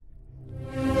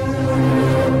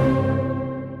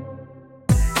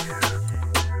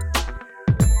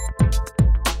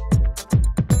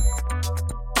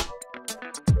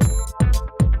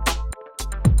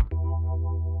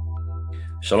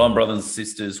Shalom, brothers and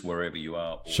sisters, wherever you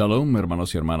are. Shalom,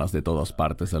 hermanos y hermanas de todas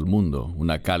partes del mundo.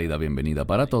 Una cálida bienvenida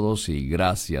para todos y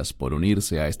gracias por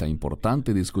unirse a esta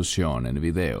importante discusión en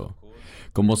video.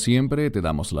 Como siempre, te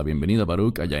damos la bienvenida,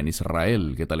 Baruch, allá en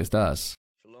Israel. ¿Qué tal estás?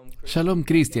 Shalom,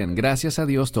 Cristian. Gracias a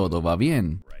Dios todo va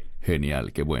bien.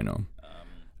 Genial, qué bueno.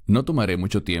 No tomaré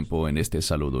mucho tiempo en este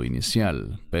saludo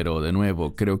inicial, pero de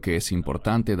nuevo creo que es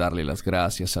importante darle las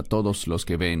gracias a todos los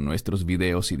que ven nuestros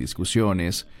videos y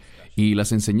discusiones, y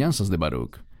las enseñanzas de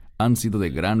Baruch han sido de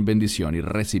gran bendición y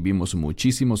recibimos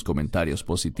muchísimos comentarios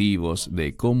positivos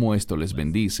de cómo esto les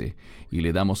bendice, y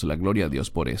le damos la gloria a Dios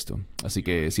por esto. Así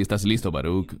que si estás listo,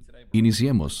 Baruch,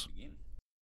 iniciemos.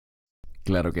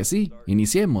 Claro que sí,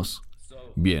 iniciemos.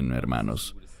 Bien,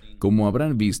 hermanos, como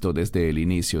habrán visto desde el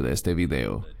inicio de este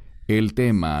video, el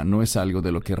tema no es algo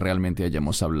de lo que realmente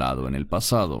hayamos hablado en el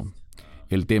pasado.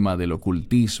 El tema del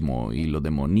ocultismo y lo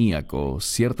demoníaco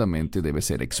ciertamente debe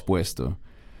ser expuesto.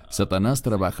 Satanás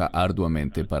trabaja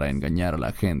arduamente para engañar a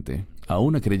la gente,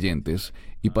 aún a creyentes,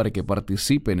 y para que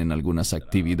participen en algunas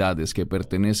actividades que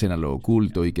pertenecen a lo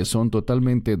oculto y que son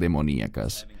totalmente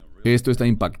demoníacas. Esto está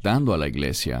impactando a la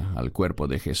iglesia, al cuerpo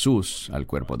de Jesús, al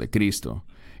cuerpo de Cristo,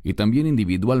 y también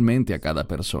individualmente a cada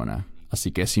persona.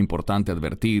 Así que es importante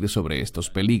advertir sobre estos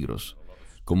peligros.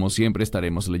 Como siempre,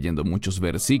 estaremos leyendo muchos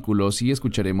versículos y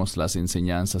escucharemos las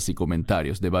enseñanzas y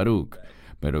comentarios de Baruch,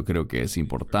 pero creo que es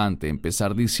importante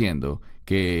empezar diciendo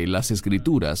que las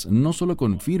Escrituras no solo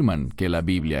confirman que la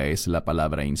Biblia es la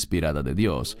palabra inspirada de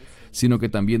Dios, sino que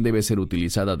también debe ser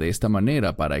utilizada de esta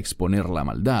manera para exponer la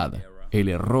maldad, el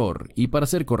error y para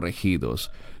ser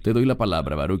corregidos. Te doy la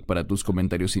palabra, Baruch, para tus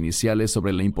comentarios iniciales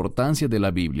sobre la importancia de la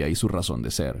Biblia y su razón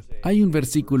de ser. Hay un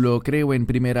versículo, creo en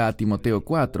 1 Timoteo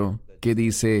 4, que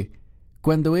dice: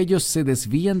 cuando ellos se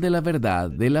desvían de la verdad,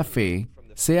 de la fe,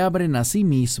 se abren a sí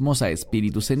mismos a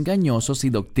espíritus engañosos y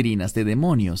doctrinas de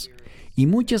demonios. Y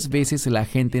muchas veces la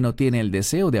gente no tiene el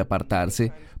deseo de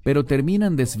apartarse, pero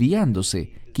terminan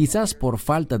desviándose, quizás por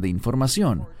falta de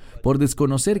información, por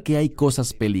desconocer que hay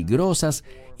cosas peligrosas,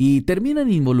 y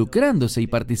terminan involucrándose y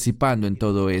participando en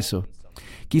todo eso.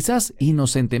 Quizás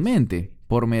inocentemente,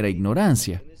 por mera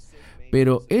ignorancia.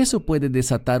 Pero eso puede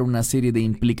desatar una serie de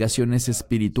implicaciones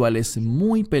espirituales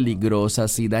muy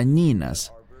peligrosas y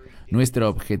dañinas. Nuestro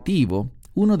objetivo,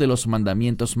 uno de los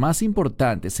mandamientos más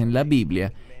importantes en la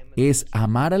Biblia, es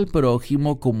amar al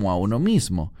prójimo como a uno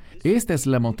mismo. Esta es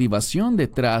la motivación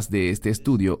detrás de este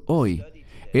estudio hoy.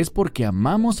 Es porque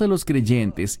amamos a los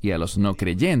creyentes y a los no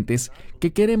creyentes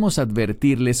que queremos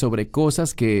advertirles sobre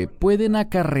cosas que pueden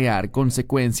acarrear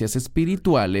consecuencias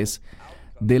espirituales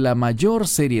de la mayor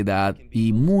seriedad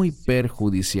y muy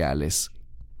perjudiciales.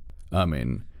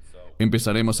 Amén.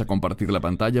 Empezaremos a compartir la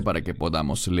pantalla para que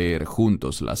podamos leer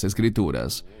juntos las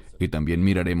Escrituras y también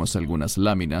miraremos algunas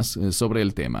láminas sobre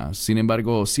el tema. Sin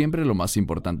embargo, siempre lo más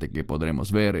importante que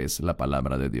podremos ver es la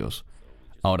palabra de Dios.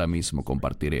 Ahora mismo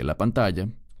compartiré la pantalla.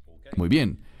 Muy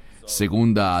bien.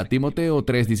 Segunda a Timoteo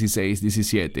 3, 16,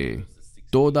 17.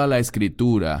 Toda la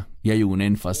Escritura, y hay un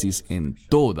énfasis en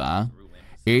toda,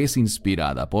 es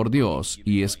inspirada por Dios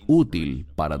y es útil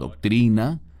para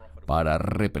doctrina, para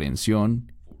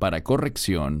reprensión, para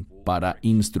corrección, para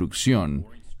instrucción,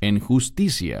 en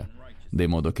justicia, de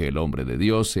modo que el hombre de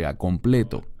Dios sea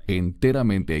completo,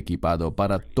 enteramente equipado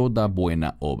para toda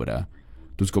buena obra.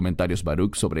 Tus comentarios,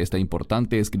 Baruch, sobre esta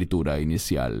importante escritura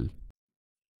inicial.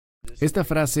 Esta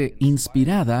frase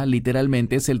inspirada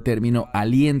literalmente es el término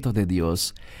aliento de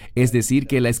Dios. Es decir,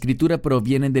 que la Escritura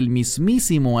proviene del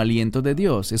mismísimo aliento de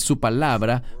Dios. Es su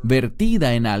palabra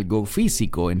vertida en algo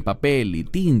físico, en papel y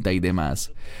tinta y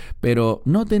demás. Pero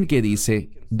noten que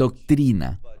dice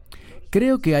doctrina.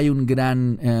 Creo que hay un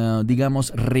gran,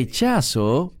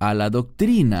 rechazo a la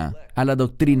doctrina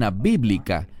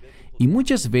bíblica. Y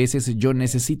muchas veces yo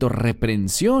necesito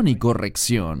reprensión y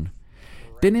corrección.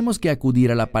 Tenemos que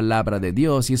acudir a la palabra de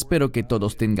Dios y espero que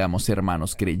todos tengamos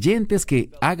hermanos creyentes que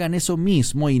hagan eso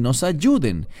mismo y nos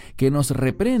ayuden, que nos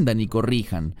reprendan y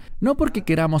corrijan. No porque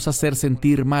queramos hacer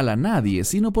sentir mal a nadie,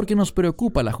 sino porque nos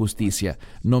preocupa la justicia.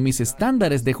 No mis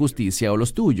estándares de justicia o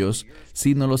los tuyos,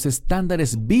 sino los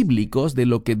estándares bíblicos de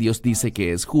lo que Dios dice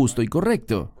que es justo y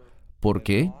correcto. ¿Por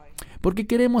qué? Porque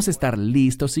queremos estar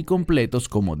listos y completos,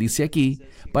 como dice aquí,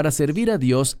 para servir a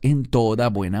Dios en toda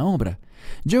buena obra.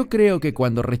 Yo creo que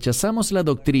cuando rechazamos la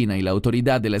doctrina y la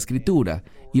autoridad de la Escritura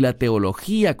y la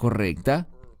teología correcta,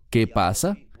 ¿qué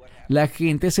pasa? La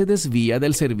gente se desvía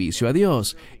del servicio a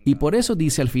Dios, y por eso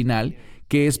dice al final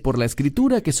que es por la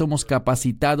Escritura que somos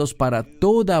capacitados para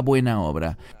toda buena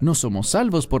obra. No somos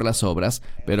salvos por las obras,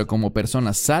 pero como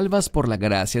personas salvas por la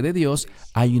gracia de Dios,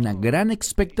 hay una gran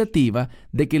expectativa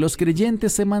de que los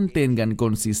creyentes se mantengan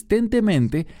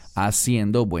consistentemente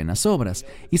haciendo buenas obras.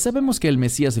 Y sabemos que el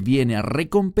Mesías viene a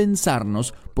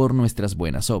recompensarnos por nuestras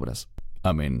buenas obras.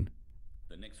 Amén.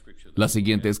 La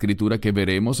siguiente escritura que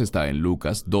veremos está en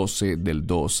Lucas 12, del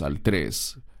 2 al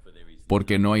 3.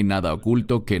 Porque no hay nada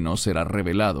oculto que no será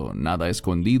revelado, nada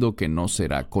escondido que no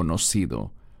será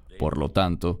conocido. Por lo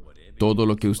tanto, todo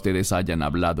lo que ustedes hayan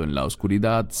hablado en la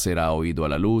oscuridad será oído a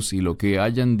la luz, y lo que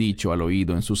hayan dicho al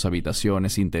oído en sus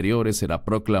habitaciones interiores será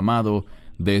proclamado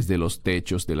desde los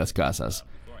techos de las casas.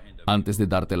 Antes de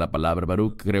darte la palabra,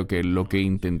 Baruch, creo que lo que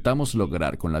intentamos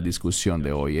lograr con la discusión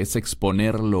de hoy es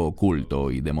exponer lo oculto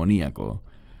y demoníaco.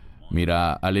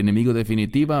 Mira, al enemigo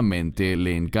definitivamente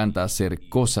le encanta hacer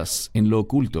cosas en lo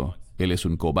oculto. Él es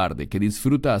un cobarde que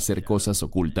disfruta hacer cosas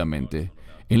ocultamente,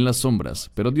 en las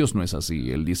sombras, pero Dios no es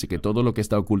así. Él dice que todo lo que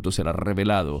está oculto será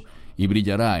revelado y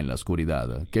brillará en la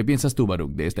oscuridad. ¿Qué piensas tú,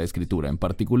 Baruch, de esta escritura en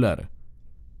particular?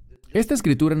 Esta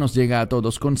escritura nos llega a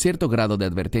todos con cierto grado de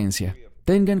advertencia.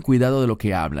 Tengan cuidado de lo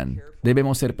que hablan.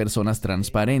 Debemos ser personas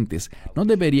transparentes. No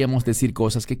deberíamos decir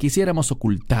cosas que quisiéramos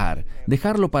ocultar,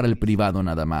 dejarlo para el privado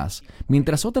nada más,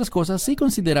 mientras otras cosas sí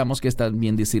consideramos que están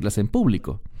bien decirlas en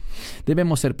público.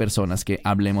 Debemos ser personas que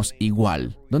hablemos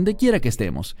igual, donde quiera que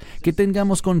estemos, que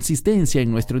tengamos consistencia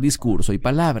en nuestro discurso y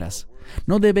palabras.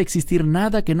 No debe existir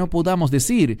nada que no podamos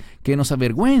decir que nos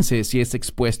avergüence si es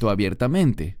expuesto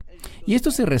abiertamente. Y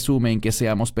esto se resume en que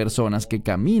seamos personas que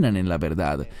caminan en la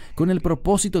verdad, con el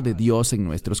propósito de Dios en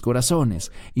nuestros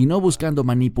corazones, y no buscando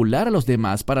manipular a los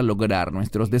demás para lograr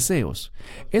nuestros deseos.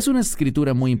 Es una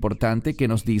escritura muy importante que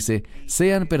nos dice,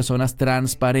 sean personas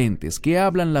transparentes, que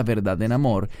hablan la verdad en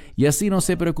amor, y así no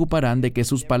se preocuparán de que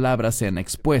sus palabras sean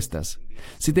expuestas.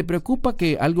 Si te preocupa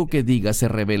que algo que digas se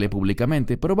revele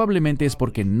públicamente, probablemente es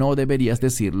porque no deberías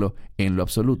decirlo en lo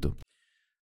absoluto.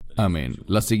 Amén.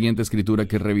 La siguiente escritura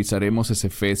que revisaremos es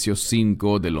Efesios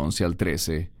 5, del 11 al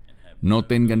 13. No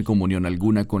tengan comunión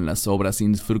alguna con las obras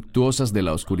infructuosas de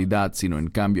la oscuridad, sino en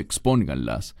cambio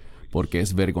expónganlas, porque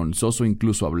es vergonzoso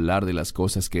incluso hablar de las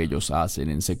cosas que ellos hacen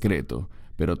en secreto,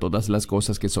 pero todas las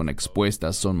cosas que son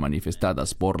expuestas son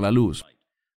manifestadas por la luz,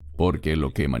 porque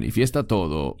lo que manifiesta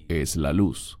todo es la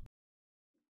luz.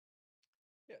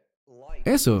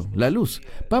 Eso, la luz.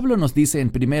 Pablo nos dice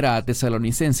en 1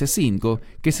 Tesalonicenses 5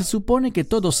 que se supone que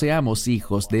todos seamos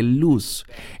hijos de luz.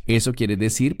 Eso quiere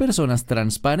decir personas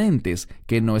transparentes,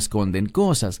 que no esconden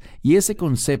cosas. Y ese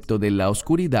concepto de la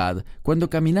oscuridad, cuando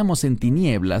caminamos en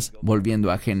tinieblas, volviendo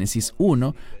a Génesis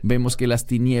 1, vemos que las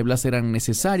tinieblas eran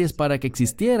necesarias para que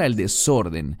existiera el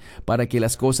desorden, para que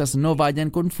las cosas no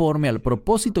vayan conforme al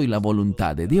propósito y la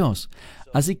voluntad de Dios.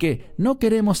 Así que no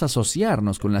queremos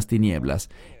asociarnos con las tinieblas.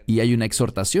 Y hay una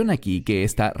exhortación aquí que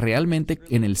está realmente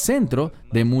en el centro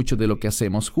de mucho de lo que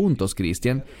hacemos juntos,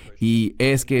 Cristian, y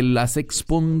es que las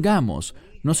expongamos.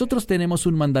 Nosotros tenemos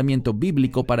un mandamiento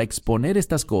bíblico para exponer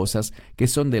estas cosas que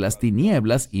son de las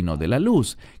tinieblas y no de la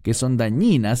luz, que son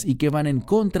dañinas y que van en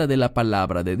contra de la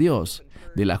palabra de Dios,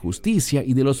 de la justicia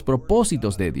y de los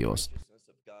propósitos de Dios.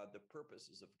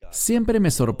 Siempre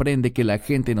me sorprende que la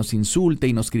gente nos insulte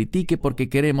y nos critique porque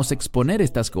queremos exponer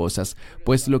estas cosas,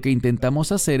 pues lo que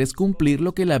intentamos hacer es cumplir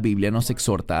lo que la Biblia nos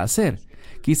exhorta a hacer.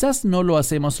 Quizás no lo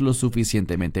hacemos lo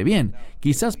suficientemente bien,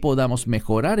 quizás podamos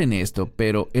mejorar en esto,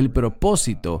 pero el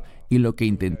propósito y lo que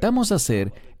intentamos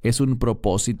hacer es un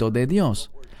propósito de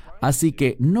Dios. Así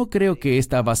que no creo que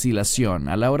esta vacilación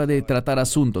a la hora de tratar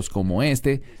asuntos como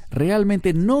este,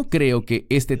 realmente no creo que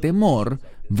este temor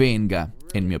venga,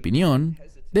 en mi opinión,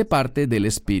 de parte del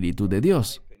Espíritu de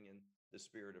Dios.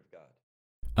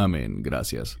 Amén,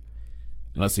 gracias.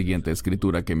 La siguiente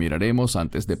escritura que miraremos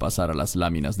antes de pasar a las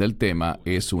láminas del tema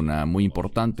es una muy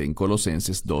importante en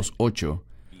Colosenses 2:8.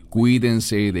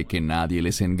 Cuídense de que nadie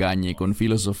les engañe con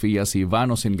filosofías y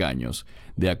vanos engaños,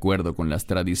 de acuerdo con las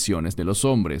tradiciones de los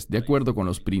hombres, de acuerdo con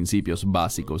los principios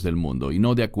básicos del mundo y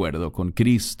no de acuerdo con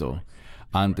Cristo.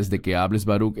 Antes de que hables,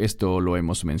 Baruch, esto lo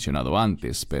hemos mencionado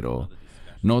antes, pero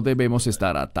no debemos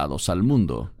estar atados al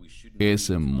mundo. Es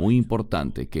muy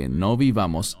importante que no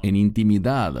vivamos en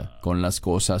intimidad con las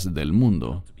cosas del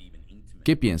mundo.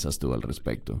 ¿Qué piensas tú al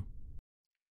respecto?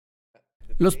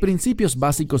 Los principios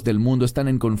básicos del mundo están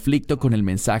en conflicto con el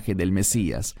mensaje del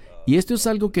Mesías, y esto es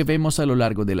algo que vemos a lo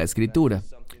largo de la Escritura.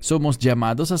 Somos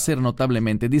llamados a ser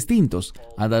notablemente distintos,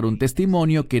 a dar un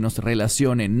testimonio que nos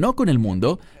relacione no con el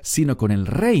mundo, sino con el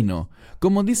reino.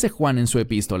 Como dice Juan en su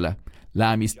epístola,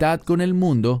 la amistad con el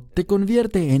mundo te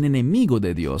convierte en enemigo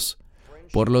de Dios.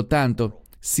 Por lo tanto,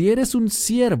 Si eres un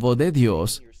siervo de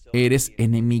Dios, eres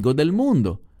enemigo del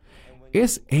mundo.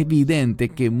 Es evidente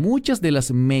que muchas de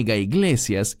las mega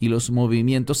iglesias y los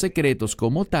movimientos secretos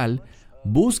como tal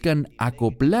buscan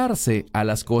acoplarse a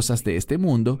las cosas de este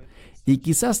mundo y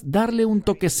quizás darle un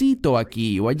toquecito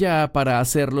aquí o allá para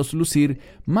hacerlos lucir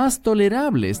más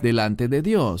tolerables delante de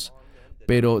Dios.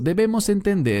 Pero debemos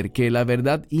entender que la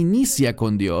verdad inicia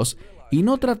con Dios y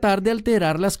no tratar de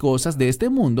alterar las cosas de este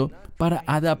mundo para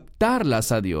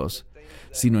adaptarlas a Dios,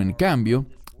 sino en cambio,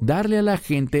 darle a la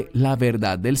gente la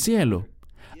verdad del cielo.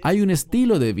 Hay un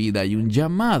estilo de vida y un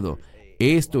llamado.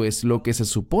 Esto es lo que se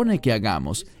supone que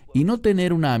hagamos y no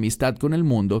tener una amistad con el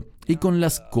mundo y con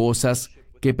las cosas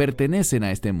que pertenecen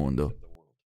a este mundo.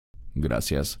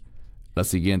 Gracias. La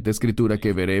siguiente escritura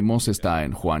que veremos está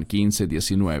en Juan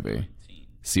 15:19.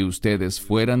 Si ustedes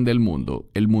fueran del mundo,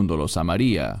 el mundo los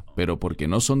amaría, pero porque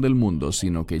no son del mundo,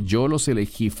 sino que yo los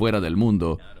elegí fuera del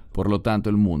mundo, por lo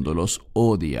tanto el mundo los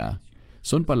odia.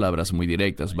 Son palabras muy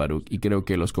directas, Baruch, y creo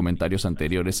que los comentarios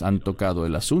anteriores han tocado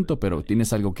el asunto, pero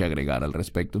 ¿tienes algo que agregar al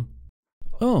respecto?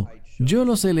 Yo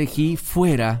los elegí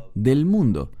fuera del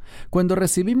mundo. Cuando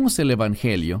recibimos el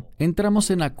Evangelio, entramos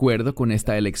en acuerdo con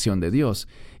esta elección de Dios,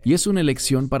 y es una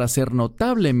elección para ser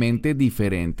notablemente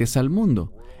diferentes al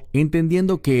mundo,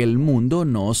 entendiendo que el mundo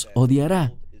nos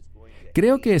odiará.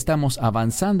 Creo que estamos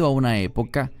avanzando a una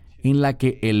época en la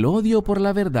que el odio por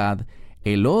la verdad,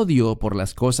 el odio por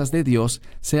las cosas de Dios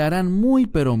se harán muy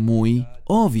pero muy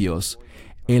obvios.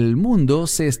 El mundo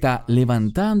se está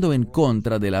levantando en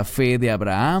contra de la fe de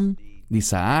Abraham, de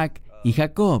Isaac y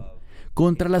Jacob,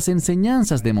 contra las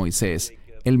enseñanzas de Moisés,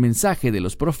 el mensaje de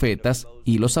los profetas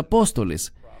y los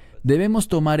apóstoles. Debemos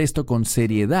tomar esto con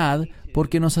seriedad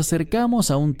porque nos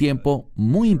acercamos a un tiempo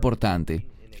muy importante,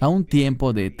 a un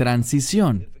tiempo de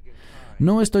transición.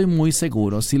 No estoy muy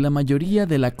seguro si la mayoría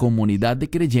de la comunidad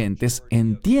de creyentes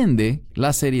entiende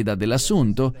la seriedad del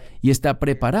asunto y está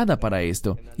preparada para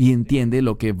esto y entiende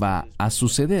lo que va a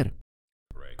suceder.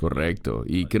 Correcto,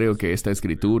 y creo que esta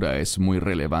escritura es muy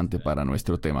relevante para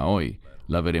nuestro tema hoy.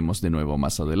 La veremos de nuevo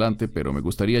más adelante, pero me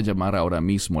gustaría llamar ahora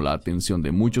mismo la atención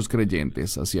de muchos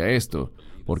creyentes hacia esto,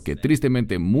 porque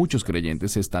tristemente muchos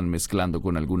creyentes se están mezclando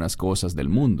con algunas cosas del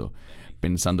mundo,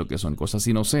 pensando que son cosas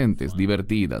inocentes,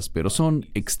 divertidas, pero son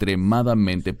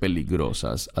extremadamente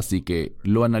peligrosas, así que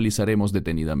lo analizaremos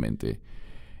detenidamente.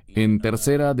 En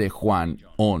tercera de Juan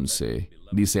 11,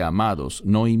 dice: amados,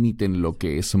 no imiten lo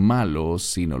que es malo,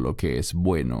 sino lo que es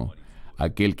bueno.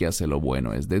 Aquel que hace lo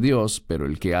bueno es de Dios, pero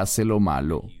el que hace lo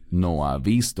malo no ha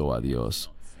visto a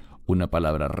Dios. Una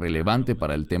palabra relevante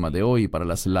para el tema de hoy y para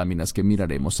las láminas que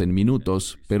miraremos en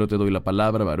minutos, pero te doy la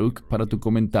palabra, Baruch, para tu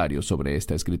comentario sobre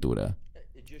esta escritura.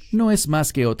 No es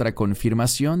más que otra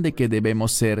confirmación de que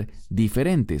debemos ser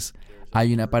diferentes.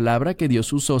 Hay una palabra que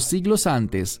Dios usó siglos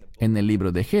antes en el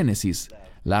libro de Génesis,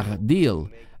 lagdil,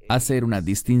 hacer una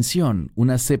distinción,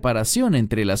 una separación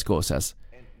entre las cosas.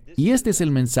 Y este es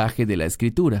el mensaje de la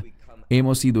Escritura.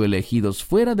 Hemos sido elegidos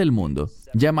fuera del mundo,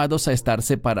 llamados a estar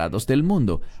separados del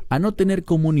mundo, a no tener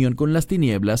comunión con las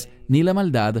tinieblas, ni la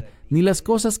maldad, ni las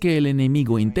cosas que el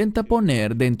enemigo intenta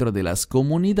poner dentro de las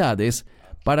comunidades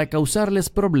para causarles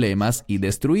problemas y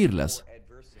destruirlas.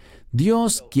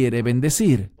 Dios quiere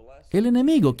bendecir, el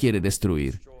enemigo quiere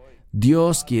destruir.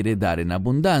 Dios quiere dar en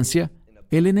abundancia,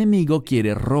 el enemigo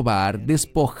quiere robar,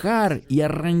 despojar y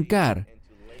arrancar.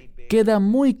 Queda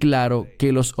muy claro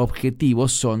que los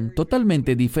objetivos son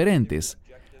totalmente diferentes.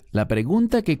 La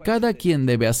pregunta que cada quien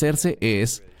debe hacerse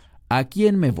es: ¿a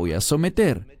quién me voy a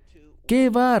someter? ¿Qué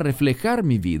va a reflejar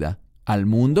mi vida? ¿Al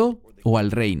mundo o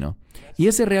al reino? Y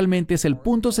ese realmente es el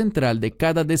punto central de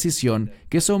cada decisión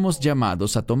que somos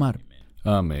llamados a tomar.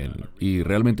 Amén. Y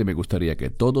realmente me gustaría que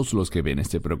todos los que ven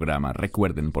este programa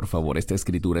recuerden, por favor, esta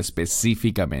escritura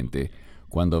específicamente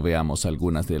cuando veamos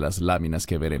algunas de las láminas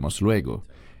que veremos luego.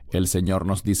 El Señor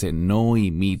nos dice: no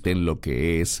imiten lo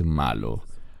que es malo.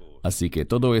 Así que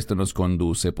todo esto nos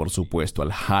conduce, por supuesto,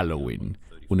 al Halloween,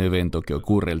 un evento que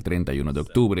ocurre el 31 de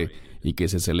octubre y que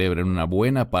se celebra en una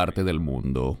buena parte del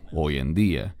mundo hoy en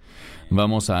día.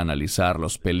 Vamos a analizar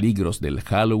los peligros del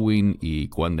Halloween y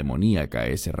cuán demoníaca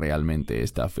es realmente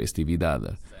esta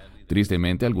festividad.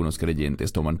 Tristemente, algunos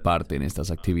creyentes toman parte en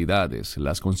estas actividades,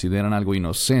 las consideran algo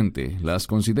inocente, las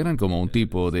consideran como un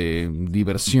tipo de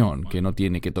diversión que no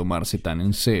tiene que tomarse tan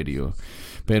en serio,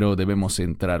 pero debemos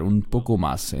entrar un poco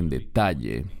más en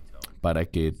detalle para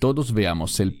que todos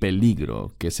veamos el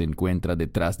peligro que se encuentra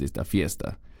detrás de esta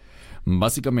fiesta.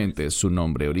 Básicamente, su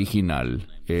nombre original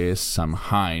es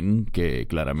Samhain, que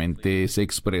claramente se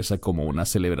expresa como una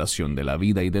celebración de la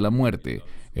vida y de la muerte,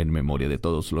 en memoria de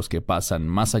todos los que pasan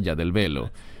más allá del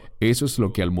velo. Eso es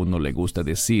lo que al mundo le gusta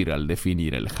decir al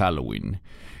definir el Halloween.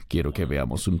 Quiero que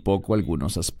veamos un poco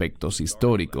algunos aspectos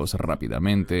históricos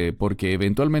rápidamente, porque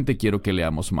eventualmente quiero que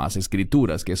leamos más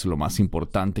escrituras, que es lo más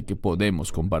importante que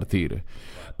podemos compartir.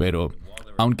 Pero,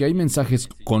 aunque hay mensajes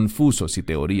confusos y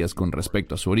teorías con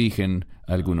respecto a su origen,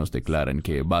 algunos declaran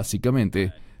que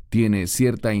básicamente tiene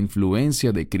cierta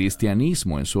influencia de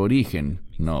cristianismo en su origen.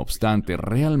 No obstante,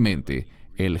 realmente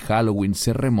el Halloween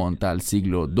se remonta al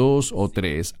siglo II o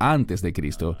III antes de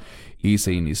Cristo y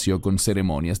se inició con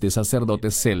ceremonias de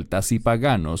sacerdotes celtas y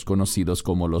paganos conocidos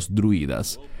como los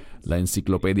druidas. La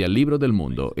enciclopedia Libro del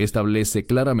Mundo establece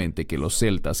claramente que los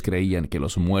celtas creían que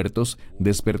los muertos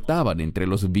despertaban entre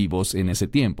los vivos en ese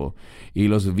tiempo y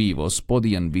los vivos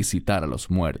podían visitar a los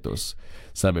muertos.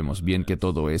 Sabemos bien que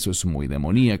todo eso es muy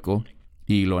demoníaco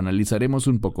y lo analizaremos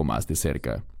un poco más de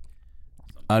cerca.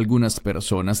 A algunas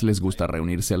personas les gusta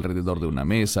reunirse alrededor de una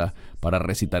mesa para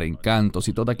recitar encantos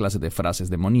y toda clase de frases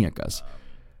demoníacas.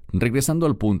 Regresando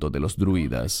al punto de los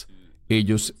druidas,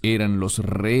 ellos eran los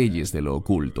reyes de lo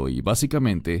oculto y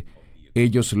básicamente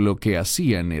ellos lo que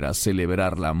hacían era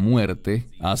celebrar la muerte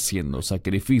haciendo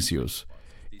sacrificios.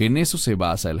 En eso se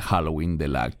basa el Halloween de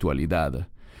la actualidad.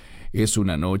 Es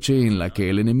una noche en la que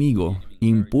el enemigo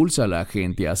impulsa a la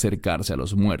gente a acercarse a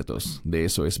los muertos. De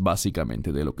eso es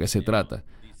básicamente de lo que se trata.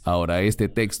 Ahora, este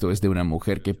texto es de una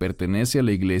mujer que pertenece a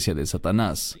la iglesia de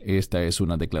Satanás. Esta es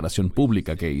una declaración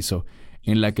pública que hizo,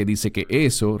 en la que dice que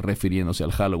eso, refiriéndose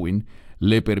al Halloween,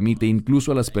 le permite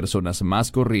incluso a las personas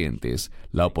más corrientes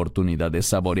la oportunidad de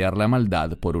saborear la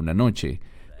maldad por una noche.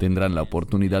 Tendrán la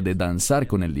oportunidad de danzar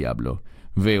con el diablo.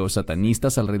 Veo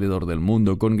satanistas alrededor del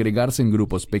mundo congregarse en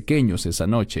grupos pequeños esa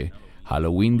noche.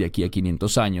 Halloween de aquí a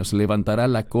 500 años levantará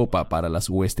la copa para las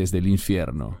huestes del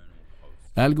infierno.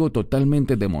 Algo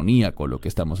totalmente demoníaco lo que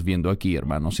estamos viendo aquí,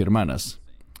 hermanos y hermanas.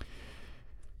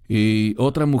 Y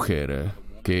otra mujer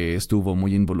que estuvo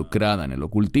muy involucrada en el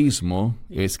ocultismo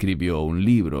escribió un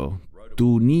libro,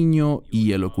 Tu niño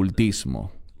y el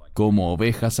ocultismo, como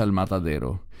ovejas al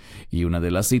matadero. Y una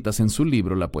de las citas en su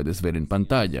libro la puedes ver en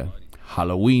pantalla.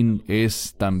 Halloween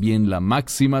es también la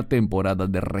máxima temporada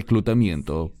de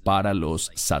reclutamiento para los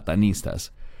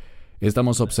satanistas.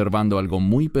 Estamos observando algo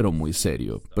muy pero muy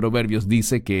serio. Proverbios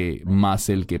dice que «Mas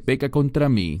el que peca contra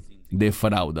mí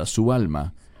defrauda su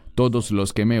alma. Todos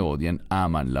los que me odian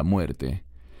aman la muerte».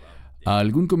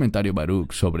 ¿Algún comentario,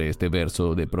 Baruch, sobre este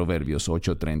verso de Proverbios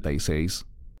 8:36?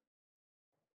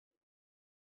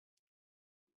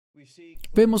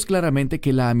 Vemos claramente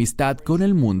que la amistad con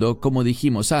el mundo, como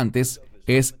dijimos antes,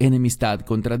 es enemistad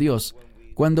contra Dios.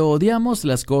 Cuando odiamos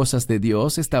las cosas de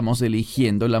Dios, estamos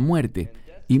eligiendo la muerte.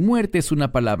 Y muerte es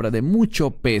una palabra de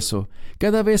mucho peso.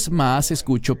 Cada vez más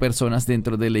escucho personas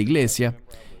dentro de la iglesia,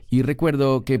 y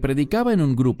recuerdo que predicaba en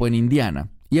un grupo en Indiana,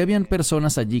 y habían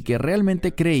personas allí que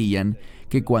realmente creían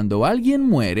que cuando alguien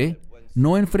muere,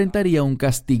 no enfrentaría un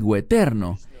castigo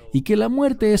eterno, y que la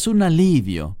muerte es un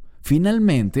alivio,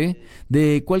 finalmente,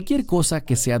 de cualquier cosa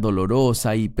que sea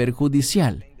dolorosa y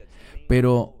perjudicial.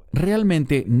 Pero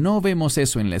realmente no vemos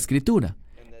eso en la Escritura.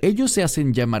 Ellos se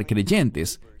hacen llamar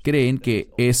creyentes, creen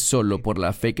que es solo por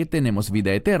la fe que tenemos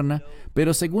vida eterna,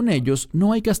 pero según ellos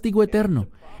no hay castigo eterno.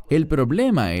 El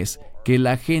problema es que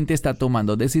la gente está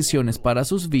tomando decisiones para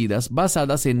sus vidas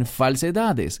basadas en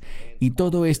falsedades, y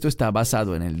todo esto está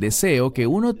basado en el deseo que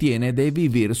uno tiene de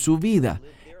vivir su vida,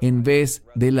 en vez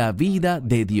de la vida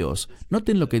de Dios.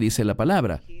 Noten lo que dice la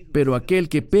palabra, pero aquel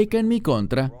que peca en mi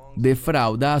contra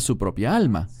defrauda a su propia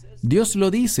alma. Dios lo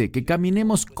dice, que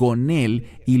caminemos con Él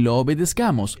y lo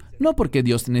obedezcamos, no porque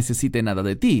Dios necesite nada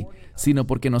de ti, sino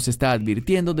porque nos está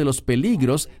advirtiendo de los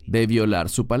peligros de violar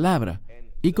su palabra.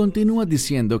 Y continúa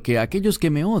diciendo que aquellos que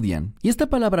me odian, y esta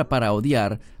palabra para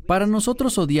odiar, para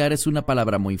nosotros odiar es una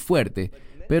palabra muy fuerte,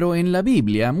 pero en la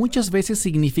Biblia muchas veces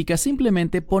significa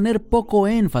simplemente poner poco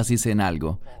énfasis en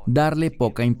algo, darle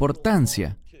poca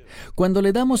importancia. Cuando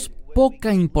le damos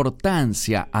poca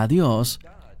importancia a Dios,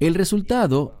 el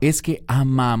resultado es que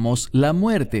amamos la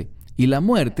muerte, y la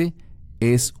muerte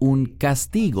es un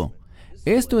castigo.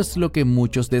 Esto es lo que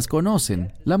muchos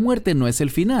desconocen. La muerte no es el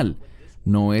final.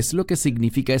 No es lo que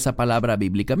significa esa palabra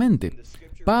bíblicamente.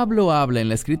 Pablo habla en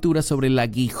la Escritura sobre el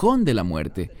aguijón de la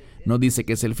muerte. No dice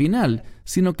que es el final,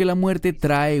 sino que la muerte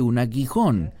trae un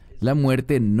aguijón. La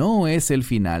muerte no es el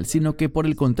final, sino que por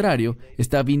el contrario,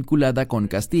 está vinculada con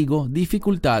castigo,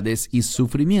 dificultades y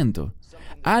sufrimiento.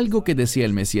 Algo que decía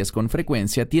el Mesías con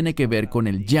frecuencia tiene que ver con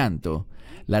el llanto,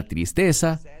 la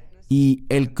tristeza y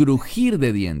el crujir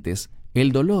de dientes,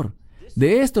 el dolor.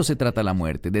 De esto se trata la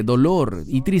muerte, de dolor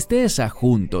y tristeza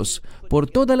juntos, por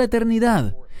toda la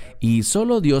eternidad. Y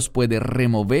solo Dios puede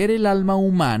remover el alma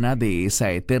humana de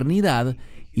esa eternidad,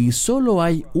 y solo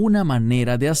hay una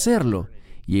manera de hacerlo,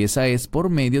 y esa es por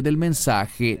medio del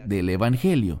mensaje del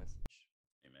Evangelio.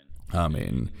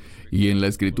 Amén. Y en la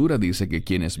Escritura dice que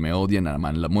quienes me odian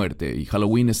aman la muerte, y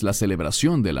Halloween es la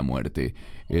celebración de la muerte.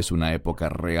 Es una época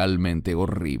realmente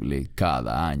horrible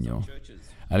cada año.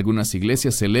 Algunas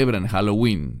iglesias celebran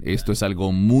Halloween. Esto es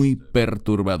algo muy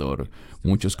perturbador.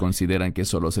 Muchos consideran que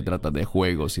solo se trata de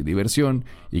juegos y diversión,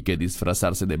 y que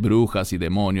disfrazarse de brujas y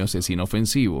demonios es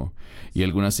inofensivo. Y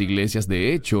algunas iglesias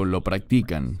de hecho lo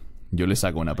practican. Yo les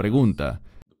hago una pregunta.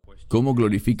 ¿Cómo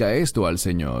glorifica esto al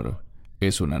Señor?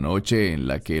 Es una noche en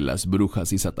la que las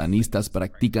brujas y satanistas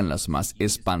practican las más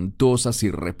espantosas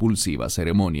y repulsivas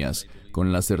ceremonias,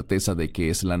 con la certeza de que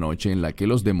es la noche en la que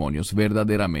los demonios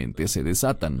verdaderamente se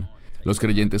desatan. Los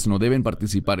creyentes no deben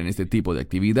participar en este tipo de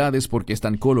actividades porque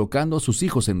están colocando a sus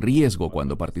hijos en riesgo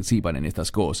cuando participan en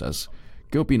estas cosas.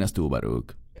 ¿Qué opinas tú,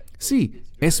 Baruch? Sí,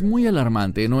 es muy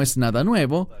alarmante, no es nada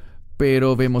nuevo,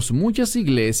 pero vemos muchas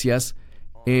iglesias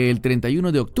el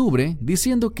 31 de octubre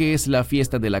diciendo que es la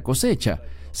fiesta de la cosecha.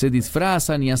 Se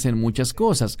disfrazan y hacen muchas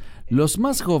cosas. Los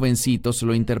más jovencitos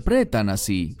lo interpretan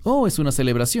así. Oh, es una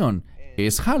celebración.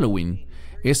 Es Halloween.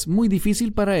 Es muy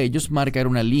difícil para ellos marcar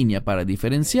una línea para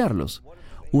diferenciarlos.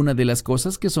 Una de las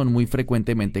cosas que son muy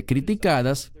frecuentemente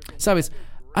criticadas, ¿sabes?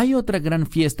 Hay otra gran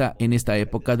fiesta en esta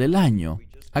época del año.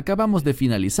 Acabamos de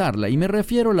finalizarla y me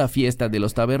refiero a la fiesta de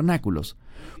los tabernáculos.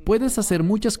 Puedes hacer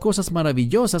muchas cosas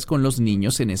maravillosas con los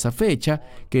niños en esa fecha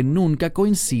que nunca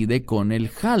coincide con el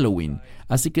Halloween,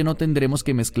 así que no tendremos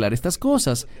que mezclar estas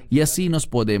cosas y así nos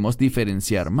podemos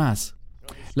diferenciar más.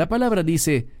 La palabra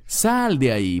dice, sal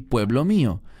de ahí, pueblo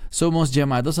mío. Somos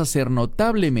llamados a ser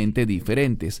notablemente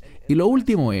diferentes. Y lo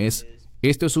último es,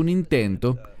 esto es un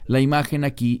intento. La imagen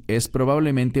aquí es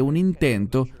probablemente un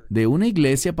intento de una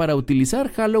iglesia para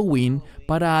utilizar Halloween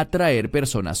para atraer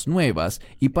personas nuevas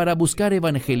y para buscar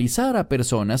evangelizar a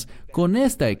personas con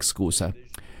esta excusa.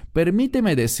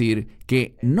 Permíteme decir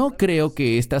que no creo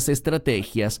que estas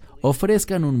estrategias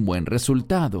ofrezcan un buen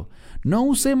resultado. No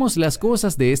usemos las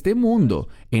cosas de este mundo.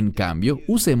 En cambio,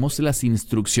 usemos las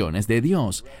instrucciones de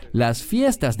Dios, las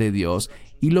fiestas de Dios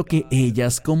y lo que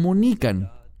ellas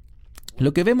comunican.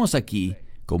 Lo que vemos aquí,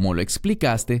 como lo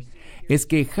explicaste, es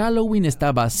que Halloween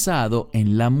está basado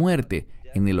en la muerte,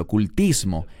 en el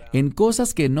ocultismo, en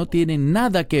cosas que no tienen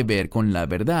nada que ver con la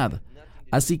verdad.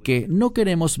 Así que no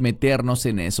queremos meternos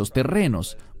en esos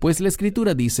terrenos, pues la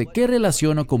Escritura dice qué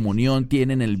relación o comunión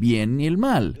tienen el bien y el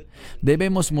mal.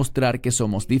 Debemos mostrar que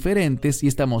somos diferentes y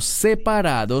estamos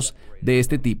separados de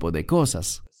este tipo de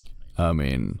cosas.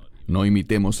 Amén. No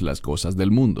imitemos las cosas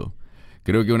del mundo.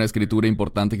 Creo que una escritura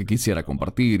importante que quisiera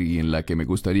compartir y en la que me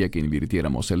gustaría que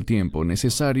invirtiéramos el tiempo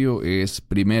necesario es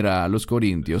 1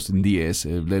 Corintios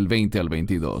 10, del 20 al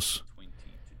 22.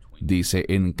 Dice,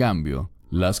 en cambio,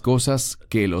 las cosas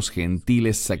que los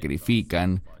gentiles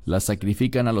sacrifican, las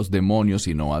sacrifican a los demonios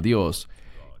y no a Dios.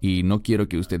 Y no quiero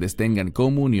que ustedes tengan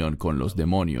comunión con los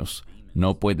demonios.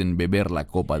 No pueden beber la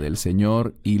copa del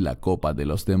Señor y la copa de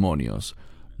los demonios.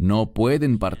 No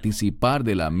pueden participar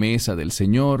de la mesa del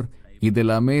Señor y de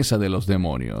la mesa de los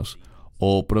demonios.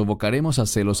 ¿O provocaremos a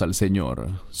celos al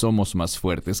Señor? ¿Somos más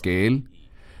fuertes que Él?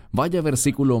 Vaya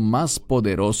versículo más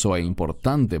poderoso e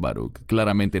importante, Baruch.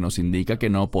 Claramente nos indica que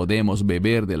no podemos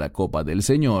beber de la copa del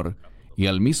Señor y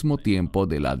al mismo tiempo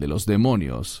de la de los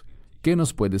demonios. ¿Qué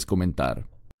nos puedes comentar?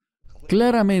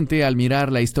 Claramente, al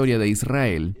mirar la historia de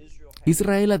Israel,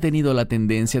 Israel ha tenido la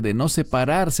tendencia de no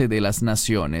separarse de las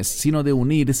naciones, sino de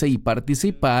unirse y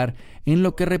participar en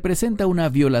lo que representa una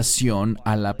violación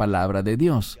a la palabra de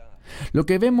Dios. Lo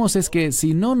que vemos es que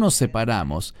si no nos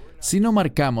separamos, si no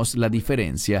marcamos la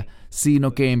diferencia,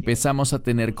 sino que empezamos a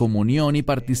tener comunión y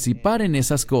participar en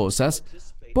esas cosas,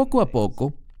 poco a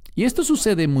poco, y esto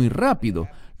sucede muy rápido,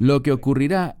 lo que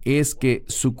ocurrirá es que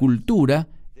su cultura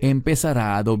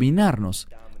empezará a dominarnos.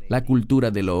 La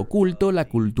cultura de lo oculto, la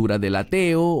cultura del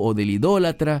ateo o del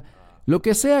idólatra, lo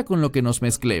que sea con lo que nos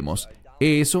mezclemos,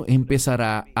 eso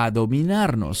empezará a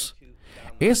dominarnos.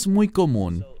 Es muy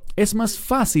común. Es más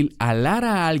fácil alar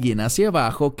a alguien hacia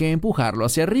abajo que empujarlo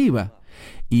hacia arriba.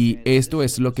 Y esto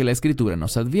es lo que la Escritura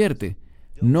nos advierte.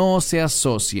 No se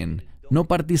asocien, no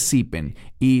participen,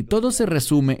 y todo se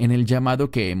resume en el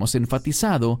llamado que hemos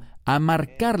enfatizado a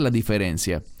marcar la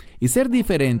diferencia. Y ser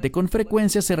diferente con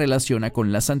frecuencia se relaciona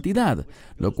con la santidad,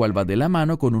 lo cual va de la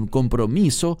mano con un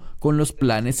compromiso con los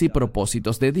planes y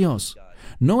propósitos de Dios.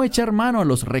 No echar mano a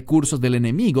los recursos del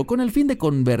enemigo con el fin de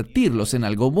convertirlos en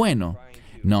algo bueno.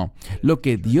 No, lo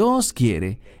que Dios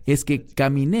quiere es que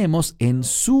caminemos en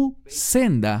su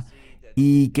senda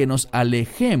y que nos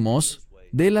alejemos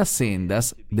de las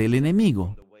sendas del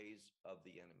enemigo.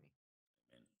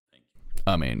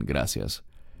 Amén, gracias.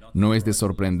 No es de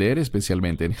sorprender,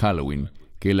 especialmente en Halloween,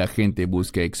 que la gente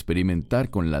busque experimentar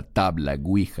con la tabla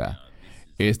Ouija.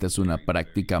 Esta es una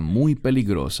práctica muy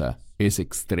peligrosa, es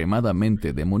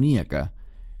extremadamente demoníaca.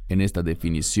 En esta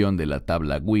definición de la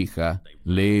tabla Ouija,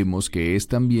 leemos que es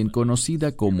también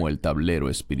conocida como el tablero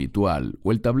espiritual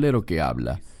o el tablero que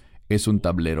habla. Es un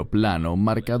tablero plano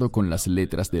marcado con las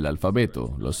letras del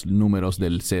alfabeto, los números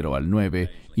del 0 al 9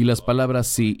 y las palabras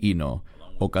sí y no.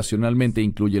 Ocasionalmente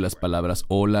incluye las palabras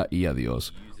hola y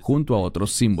adiós, junto a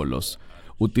otros símbolos.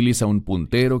 Utiliza un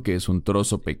puntero, que es un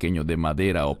trozo pequeño de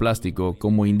madera o plástico,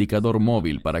 como indicador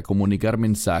móvil para comunicar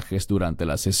mensajes durante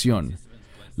la sesión.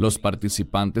 Los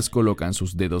participantes colocan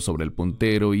sus dedos sobre el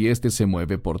puntero y este se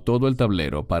mueve por todo el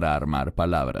tablero para armar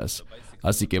palabras.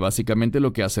 Así que básicamente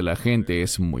lo que hace la gente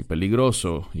es muy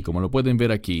peligroso y, como lo pueden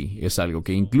ver aquí, es algo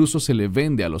que incluso se le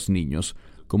vende a los niños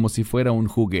como si fuera un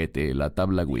juguete, la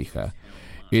tabla Ouija.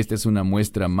 Esta es una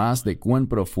muestra más de cuán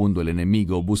profundo el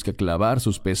enemigo busca clavar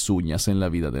sus pezuñas en la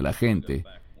vida de la gente.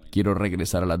 Quiero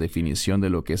regresar a la definición de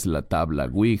lo que es la tabla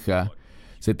Ouija.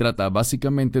 Se trata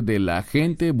básicamente de la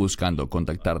gente buscando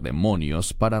contactar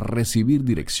demonios para recibir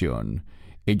dirección.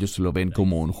 Ellos lo ven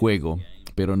como un juego,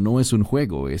 pero no es un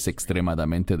juego, es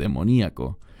extremadamente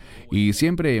demoníaco. Y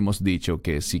siempre hemos dicho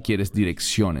que si quieres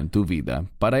dirección en tu vida,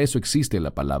 para eso existe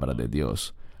la palabra de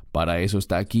Dios. Para eso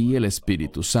está aquí el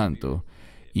Espíritu Santo.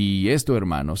 Y esto,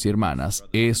 hermanos y hermanas,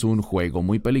 es un juego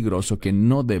muy peligroso que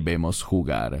no debemos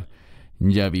jugar.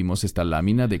 Ya vimos esta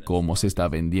lámina de cómo se está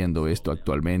vendiendo esto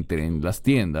actualmente en las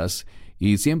tiendas,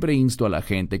 y siempre insto a la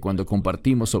gente cuando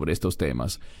compartimos sobre estos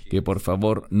temas, que por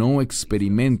favor no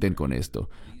experimenten con esto.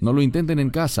 No lo intenten en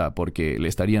casa, porque le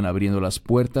estarían abriendo las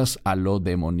puertas a lo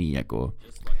demoníaco.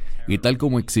 Y tal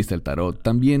como existe el tarot,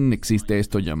 también existe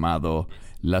esto llamado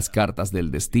las cartas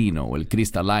del destino o el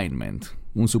crystal alignment,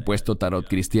 un supuesto tarot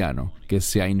cristiano que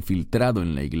se ha infiltrado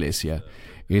en la iglesia.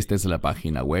 Esta es la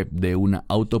página web de una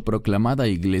autoproclamada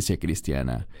iglesia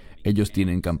cristiana. Ellos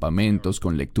tienen campamentos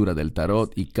con lectura del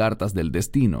tarot y cartas del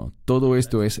destino. Todo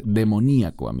esto es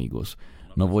demoníaco, amigos.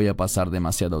 No voy a pasar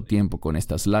demasiado tiempo con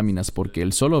estas láminas porque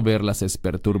el solo verlas es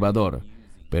perturbador.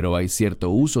 Pero hay cierto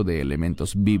uso de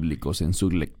elementos bíblicos en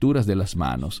sus lecturas de las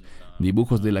manos,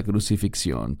 dibujos de la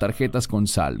crucifixión, tarjetas con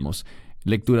salmos,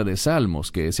 lectura de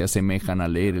salmos que se asemejan a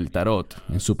leer el tarot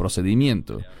en su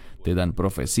procedimiento. Te dan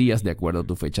profecías de acuerdo a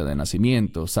tu fecha de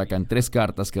nacimiento, sacan 3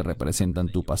 cartas que representan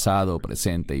tu pasado,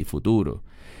 presente y futuro.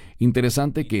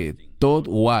 Interesante que Todd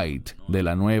White de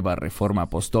la Nueva Reforma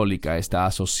Apostólica está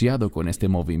asociado con este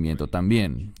movimiento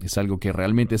también. Es algo que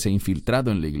realmente se ha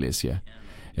infiltrado en la iglesia.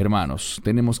 Hermanos,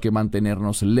 tenemos que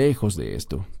mantenernos lejos de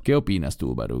esto. ¿Qué opinas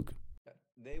tú, Baruch?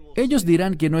 Ellos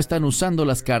dirán que no están usando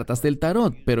las cartas del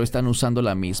tarot, pero están usando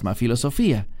la misma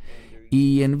filosofía.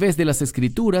 Y en vez de las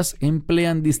escrituras,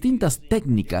 emplean distintas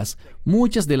técnicas,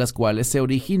 muchas de las cuales se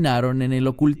originaron en el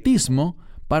ocultismo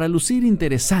para lucir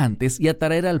interesantes y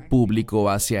atraer al público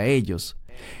hacia ellos.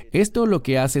 Esto lo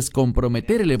que hace es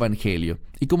comprometer el Evangelio.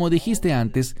 Y como dijiste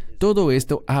antes, todo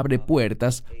esto abre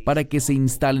puertas para que se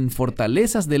instalen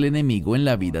fortalezas del enemigo en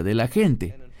la vida de la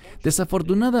gente.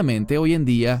 Desafortunadamente, hoy en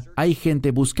día hay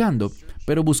gente buscando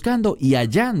y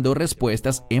hallando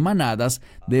respuestas emanadas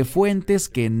de fuentes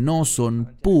que no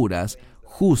son puras,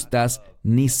 justas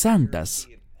ni santas.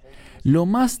 Lo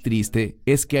más triste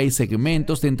es que hay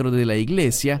segmentos dentro de la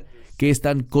iglesia que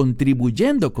están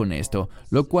contribuyendo con esto,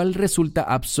 lo cual resulta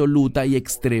absoluta y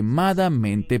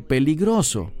extremadamente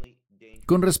peligroso.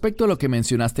 Con respecto a lo que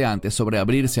mencionaste antes sobre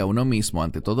abrirse a uno mismo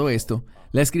ante todo esto,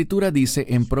 la Escritura dice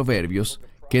en Proverbios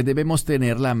que debemos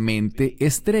tener la mente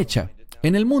estrecha.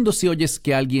 En el mundo, si oyes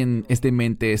que alguien es de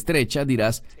mente estrecha,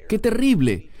 dirás, ¡qué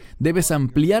terrible! Debes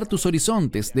ampliar tus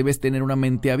horizontes, debes tener una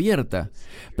mente abierta.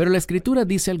 Pero la Escritura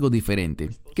dice algo diferente,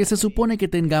 que se supone que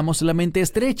tengamos la mente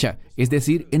estrecha, es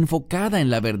decir, enfocada en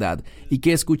la verdad, y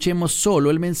que escuchemos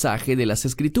solo el mensaje de las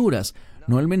Escrituras,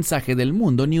 no el mensaje del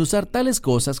mundo, ni usar tales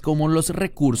cosas como los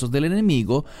recursos del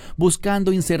enemigo,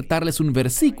 buscando insertarles un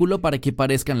versículo para que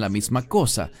parezcan la misma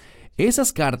cosa.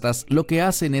 Esas cartas lo que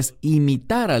hacen es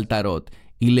imitar al tarot.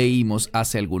 Y leímos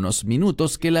hace algunos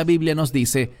minutos que la Biblia nos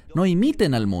dice, no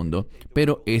imiten al mundo,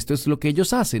 pero esto es lo que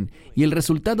ellos hacen, y el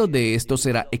resultado de esto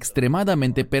será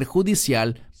extremadamente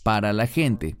perjudicial para la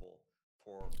gente.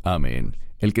 Amén.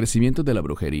 El crecimiento de la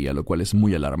brujería, lo cual es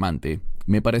muy alarmante,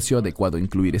 me pareció adecuado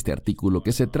incluir este artículo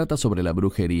que se trata sobre la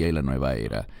brujería y la nueva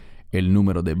era. El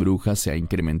número de brujas se ha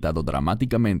incrementado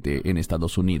dramáticamente en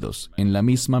Estados Unidos, en la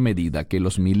misma medida que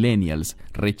los millennials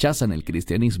rechazan el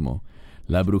cristianismo.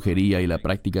 La brujería y la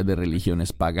práctica de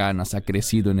religiones paganas ha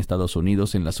crecido en Estados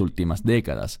Unidos en las últimas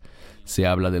décadas. Se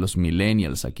habla de los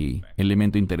millennials aquí,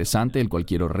 elemento interesante el cual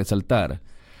quiero resaltar.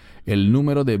 El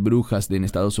número de brujas en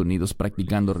Estados Unidos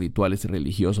practicando rituales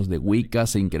religiosos de Wicca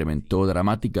se incrementó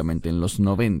dramáticamente en los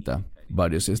 90.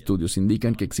 Varios estudios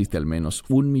indican que existe al menos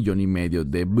 1,5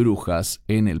 millones de brujas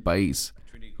en el país.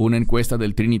 Una encuesta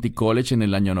del Trinity College en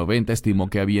el año 90 estimó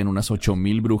que habían unas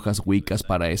 8,000 brujas wiccas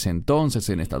para ese entonces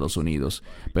en Estados Unidos,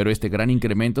 pero este gran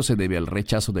incremento se debe al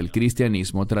rechazo del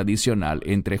cristianismo tradicional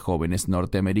entre jóvenes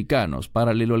norteamericanos,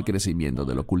 paralelo al crecimiento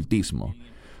del ocultismo.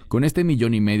 Con este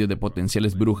 1,5 millones de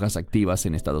potenciales brujas activas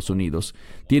en Estados Unidos,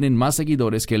 tienen más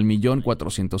seguidores que el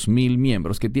 1,400,000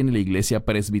 miembros que tiene la iglesia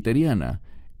presbiteriana.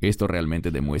 Esto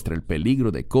realmente demuestra el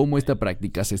peligro de cómo esta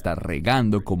práctica se está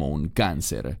regando como un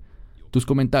cáncer. Tus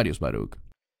comentarios, Baruch.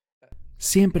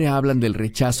 Siempre hablan del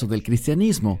rechazo del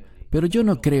cristianismo, pero yo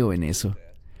no creo en eso.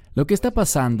 Lo que está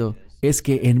pasando es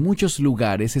que en muchos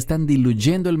lugares están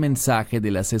diluyendo el mensaje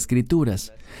de las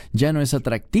Escrituras. Ya no es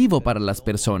atractivo para las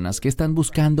personas que están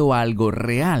buscando algo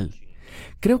real.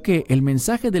 Creo que el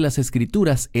mensaje de las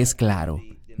Escrituras es claro.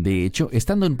 De hecho,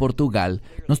 estando en Portugal,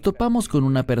 nos topamos con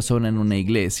una persona en una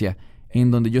iglesia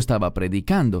en donde yo estaba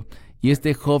predicando, y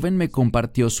este joven me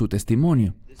compartió su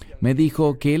testimonio. Me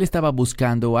dijo que él estaba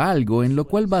buscando algo en lo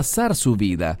cual basar su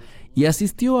vida, y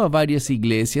asistió a varias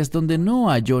iglesias donde no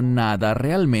halló nada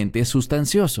realmente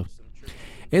sustancioso.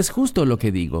 Es justo lo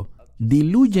que digo.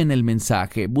 Diluyen el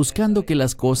mensaje buscando que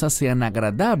las cosas sean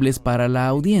agradables para la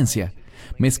audiencia,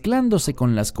 mezclándose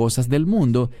con las cosas del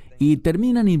mundo, y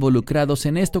terminan involucrados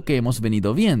en esto que hemos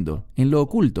venido viendo, en lo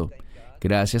oculto.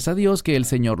 Gracias a Dios que el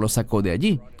Señor lo sacó de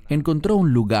allí. Encontró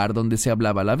un lugar donde se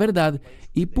hablaba la verdad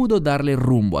y pudo darle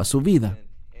rumbo a su vida.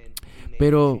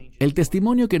 Pero el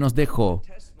testimonio que nos dejó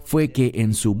fue que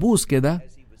en su búsqueda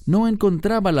no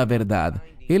encontraba la verdad.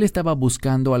 Él estaba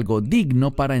buscando algo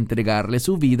digno para entregarle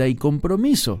su vida y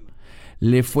compromiso.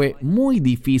 Le fue muy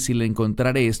difícil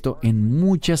encontrar esto en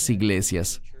muchas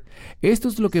iglesias. Esto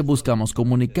es lo que buscamos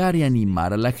comunicar y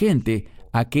animar a la gente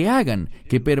a que hagan,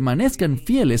 que permanezcan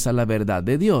fieles a la verdad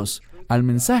de Dios, al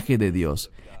mensaje de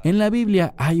Dios. En la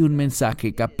Biblia hay un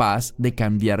mensaje capaz de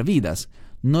cambiar vidas.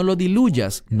 No lo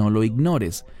diluyas, no lo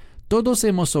ignores. Todos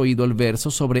hemos oído el verso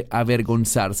sobre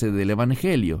avergonzarse del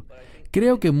Evangelio.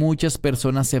 Creo que muchas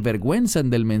personas se avergüenzan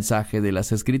del mensaje de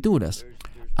las Escrituras.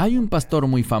 Hay un pastor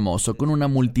muy famoso con una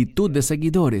multitud de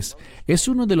seguidores. Es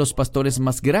uno de los pastores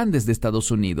más grandes de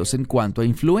Estados Unidos en cuanto a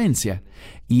influencia.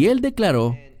 Y él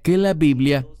declaró que la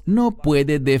Biblia no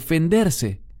puede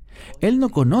defenderse. Él no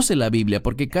conoce la Biblia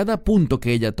porque cada punto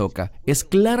que ella toca es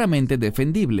claramente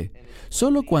defendible.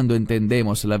 Solo cuando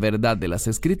entendemos la verdad de las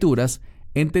Escrituras,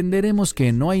 entenderemos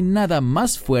que no hay nada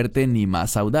más fuerte ni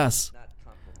más audaz.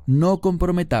 No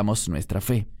comprometamos nuestra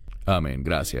fe. Amén,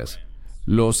 gracias.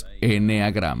 Los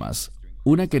eneagramas.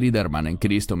 Una querida hermana en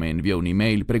Cristo me envió un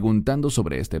email preguntando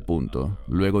sobre este punto.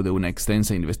 Luego de una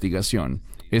extensa investigación,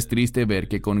 es triste ver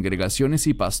que congregaciones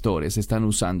y pastores están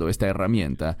usando esta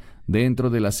herramienta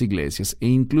dentro de las iglesias e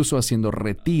incluso haciendo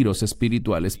retiros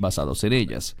espirituales basados en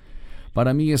ellas.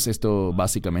 Para mí es esto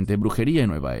básicamente brujería en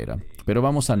nueva era, pero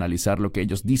vamos a analizar lo que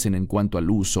ellos dicen en cuanto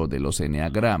al uso de los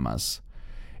eneagramas.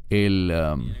 El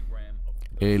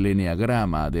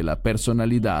eneagrama de la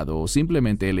personalidad, o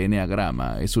simplemente el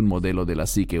eneagrama, es un modelo de la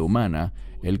psique humana,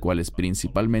 el cual es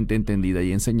principalmente entendida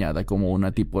y enseñada como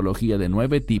una tipología de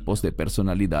 9 tipos de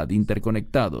personalidad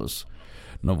interconectados.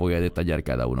 No voy a detallar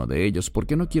cada uno de ellos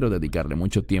porque no quiero dedicarle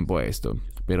mucho tiempo a esto,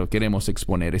 pero queremos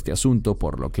exponer este asunto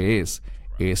por lo que es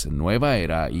nueva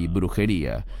era y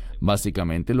brujería.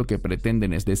 Básicamente lo que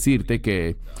pretenden es decirte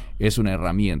que es una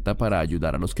herramienta para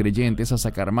ayudar a los creyentes a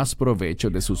sacar más provecho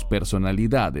de sus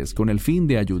personalidades con el fin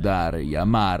de ayudar y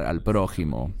amar al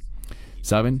prójimo.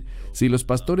 ¿Saben? Si los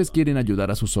pastores quieren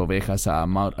ayudar a sus ovejas a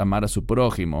amar a su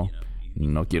prójimo,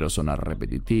 no quiero sonar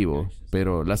repetitivo,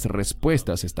 pero las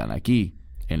respuestas están aquí,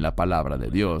 en la palabra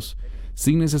de Dios,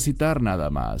 sin necesitar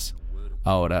nada más.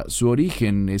 Ahora, su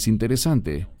origen es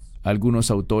interesante. Algunos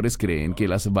autores creen que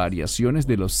las variaciones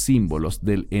de los símbolos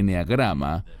del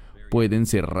eneagrama pueden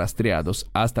ser rastreados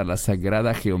hasta la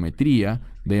sagrada geometría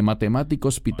de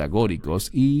matemáticos pitagóricos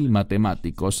y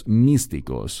matemáticos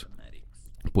místicos.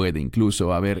 Puede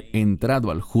incluso haber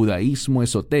entrado al judaísmo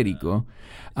esotérico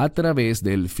a través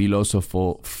del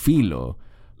filósofo Filo,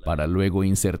 para luego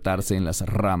insertarse en las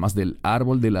ramas del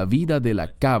árbol de la vida de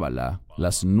la Cábala,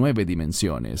 las 9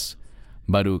 dimensiones.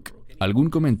 Baruch, ¿algún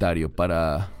comentario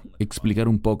para explicar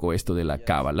un poco esto de la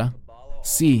Cábala?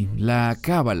 Sí, la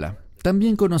cábala,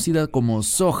 también conocida como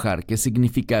Zohar, que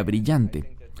significa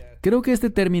brillante. Creo que este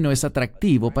término es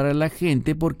atractivo para la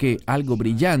gente porque algo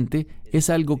brillante es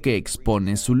algo que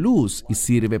expone su luz y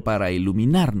sirve para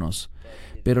iluminarnos.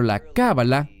 Pero la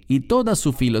cábala y toda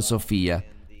su filosofía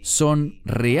son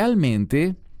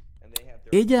realmente...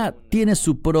 Ella tiene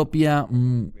su propia...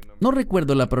 no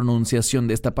recuerdo la pronunciación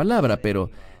de esta palabra,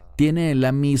 pero tiene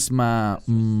la misma...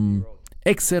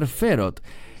 exerferot.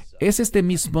 Es este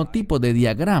mismo tipo de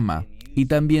diagrama. Y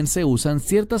también se usan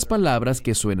ciertas palabras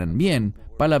que suenan bien,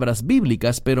 palabras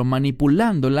bíblicas, pero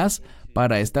manipulándolas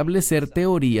para establecer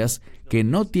teorías que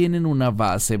no tienen una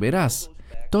base veraz.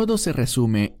 Todo se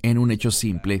resume en un hecho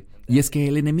simple, y es que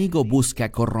el enemigo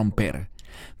busca corromper.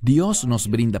 Dios nos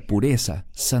brinda pureza,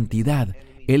 santidad.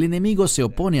 El enemigo se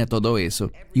opone a todo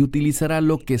eso y utilizará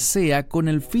lo que sea con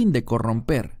el fin de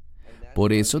corromper.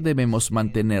 Por eso debemos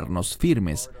mantenernos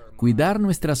firmes, cuidar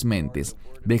nuestras mentes,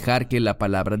 dejar que la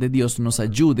palabra de Dios nos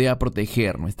ayude a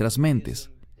proteger nuestras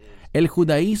mentes. El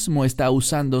judaísmo está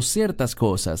usando ciertas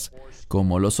cosas,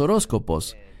 como los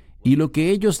horóscopos, y lo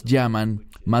que ellos llaman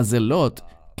mazelot,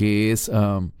 que es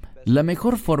la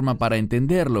mejor forma para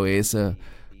entenderlo es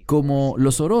como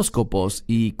los horóscopos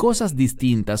y cosas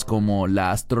distintas como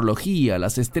la astrología,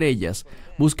 las estrellas,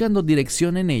 buscando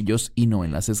dirección en ellos y no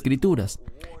en las escrituras.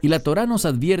 Y la Torá nos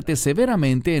advierte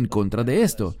severamente en contra de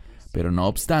esto, pero no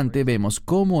obstante vemos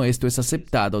cómo esto es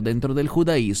aceptado dentro del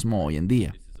judaísmo hoy en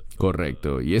día.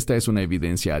 Correcto, y esta es una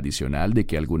evidencia adicional de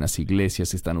que algunas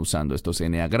iglesias están usando estos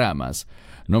eneagramas.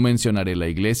 No mencionaré la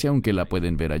iglesia, aunque la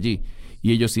pueden ver allí.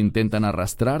 Y ellos intentan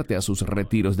arrastrarte a sus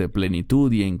retiros de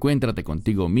plenitud y encuéntrate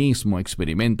contigo mismo,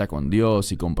 experimenta con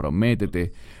Dios y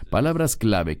comprométete. Palabras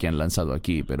clave que han lanzado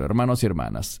aquí, pero hermanos y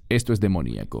hermanas, esto es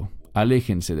demoníaco.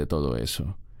 Aléjense de todo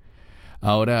eso.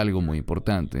 Ahora algo muy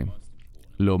importante.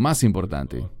 Lo más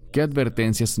importante, ¿qué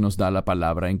advertencias nos da la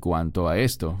palabra en cuanto a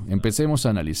esto? Empecemos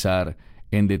a analizar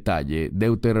en detalle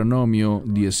Deuteronomio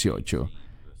 18,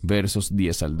 versos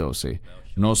 10 al 12.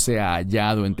 No sea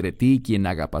hallado entre ti quien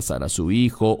haga pasar a su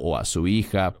hijo o a su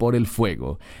hija por el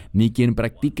fuego, ni quien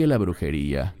practique la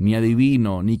brujería, ni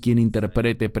adivino, ni quien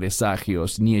interprete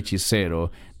presagios, ni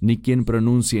hechicero, ni quien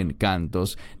pronuncie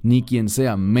encantos, ni quien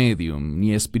sea medium,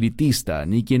 ni espiritista,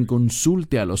 ni quien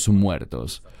consulte a los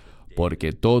muertos.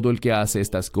 Porque todo el que hace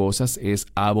estas cosas es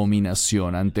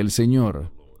abominación ante el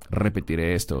Señor.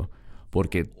 Repetiré esto.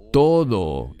 Porque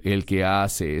todo el que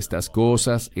hace estas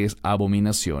cosas es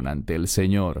abominación ante el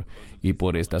Señor. Y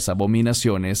por estas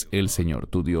abominaciones el Señor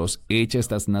tu Dios echa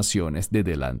estas naciones de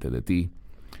delante de ti.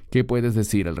 ¿Qué puedes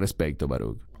decir al respecto,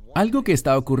 Baruch? Algo que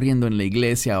está ocurriendo en la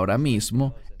iglesia ahora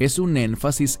mismo es un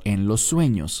énfasis en los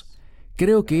sueños.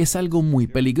 Creo que es algo muy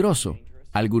peligroso.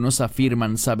 Algunos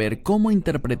afirman saber cómo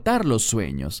interpretar los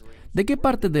sueños. ¿De qué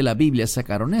parte de la Biblia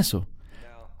sacaron eso?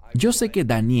 Yo sé que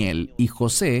Daniel y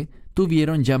José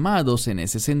tuvieron llamados en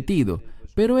ese sentido,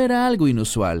 pero era algo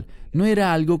inusual, no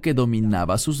era algo que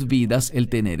dominaba sus vidas el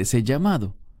tener ese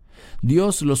llamado.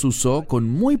 Dios los usó con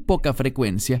muy poca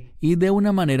frecuencia y de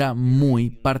una manera muy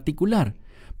particular.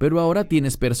 Pero ahora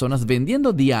tienes personas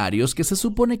vendiendo diarios que se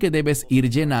supone que debes ir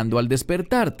llenando al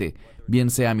despertarte, bien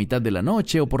sea a mitad de la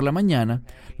noche o por la mañana,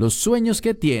 los sueños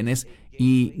que tienes,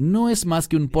 y no es más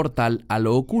que un portal a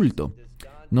lo oculto.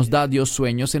 ¿Nos da Dios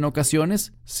sueños en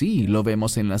ocasiones? Sí, lo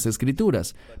vemos en las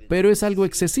Escrituras, pero es algo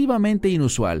excesivamente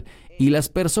inusual, y las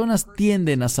personas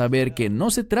tienden a saber que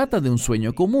no se trata de un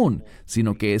sueño común,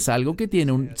 sino que es algo que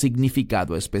tiene un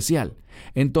significado especial.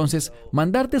 Entonces,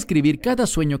 mandarte a escribir cada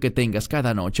sueño que tengas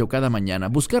cada noche o cada mañana,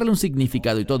 buscarle un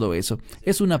significado y todo eso,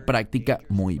 es una práctica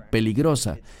muy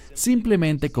peligrosa.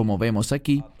 Simplemente, como vemos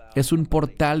aquí, es un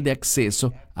portal de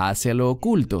acceso hacia lo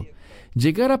oculto.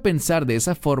 Llegar a pensar de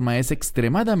esa forma es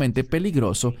extremadamente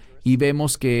peligroso y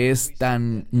vemos que es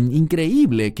tan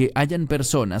increíble que hayan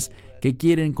personas que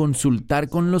quieren consultar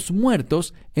con los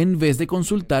muertos en vez de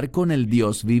consultar con el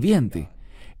Dios viviente.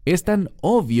 Es tan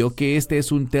obvio que este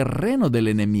es un terreno del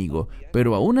enemigo,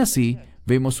 pero aún así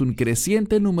vemos un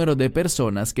creciente número de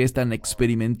personas que están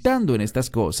experimentando en estas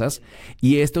cosas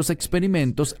y estos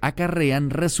experimentos acarrean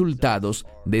resultados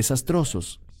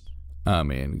desastrosos.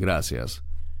 Amén, gracias.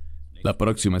 La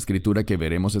próxima escritura que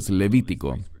veremos es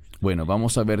Levítico. Bueno,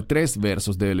 vamos a ver 3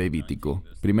 versos de Levítico.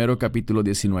 Primero, capítulo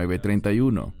 19,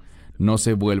 31. No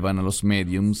se vuelvan a los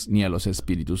médiums ni a los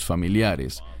espíritus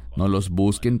familiares. No los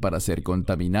busquen para ser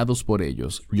contaminados por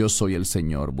ellos. Yo soy el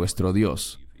Señor, vuestro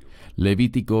Dios.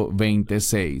 Levítico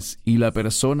 26. Y la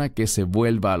persona que se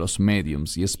vuelva a los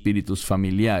médiums y espíritus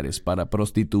familiares para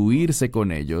prostituirse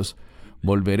con ellos,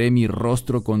 volveré mi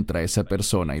rostro contra esa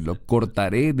persona y lo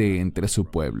cortaré de entre su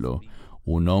pueblo.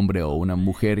 Un hombre o una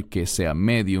mujer que sea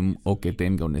medium o que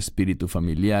tenga un espíritu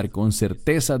familiar con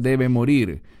certeza debe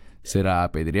morir. Será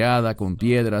apedreada con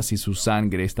piedras y su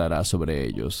sangre estará sobre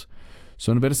ellos.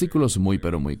 Son versículos muy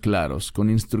pero muy claros, con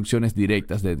instrucciones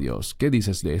directas de Dios. ¿Qué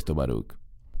dices de esto, Baruch?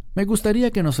 Me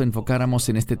gustaría que nos enfocáramos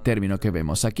en este término que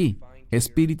vemos aquí,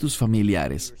 espíritus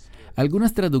familiares.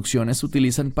 Algunas traducciones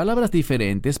utilizan palabras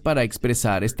diferentes para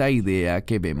expresar esta idea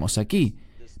que vemos aquí,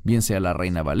 bien sea la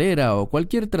Reina Valera o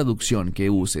cualquier traducción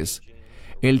que uses.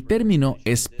 El término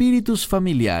espíritus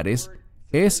familiares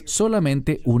es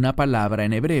solamente una palabra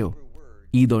en hebreo,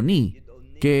 idoní,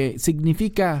 que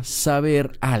significa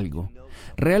saber algo.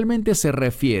 Realmente se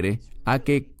refiere a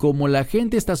que como la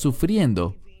gente está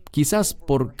sufriendo, quizás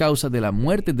por causa de la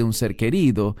muerte de un ser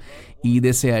querido, y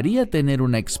desearía tener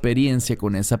una experiencia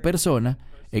con esa persona,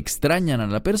 extrañan a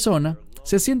la persona,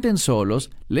 se sienten solos,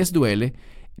 les duele,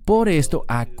 por esto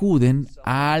acuden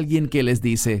a alguien que les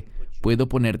dice, puedo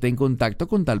ponerte en contacto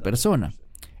con tal persona.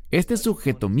 Este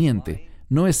sujeto miente,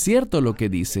 no es cierto lo que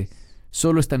dice,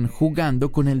 solo están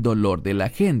jugando con el dolor de la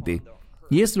gente.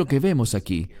 Y es lo que vemos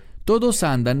aquí. Todos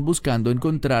andan buscando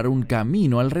encontrar un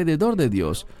camino alrededor de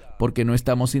Dios, porque no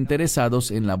estamos interesados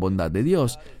en la bondad de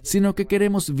Dios, sino que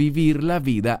queremos vivir la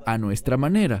vida a nuestra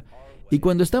manera. Y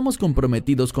cuando estamos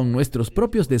comprometidos con nuestros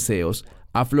propios deseos,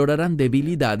 aflorarán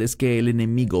debilidades que el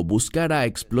enemigo buscará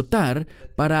explotar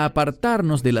para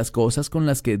apartarnos de las cosas con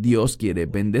las que Dios quiere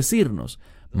bendecirnos,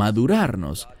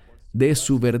 madurarnos de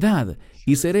su verdad,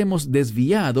 y seremos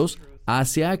desviados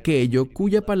hacia aquello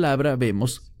cuya palabra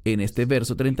vemos en este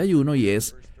verso 31 y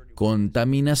es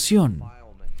contaminación.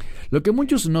 Lo que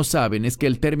muchos no saben es que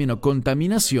el término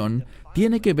contaminación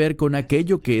tiene que ver con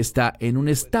aquello que está en un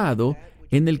estado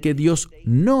en el que Dios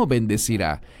no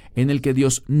bendecirá, en el que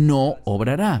Dios no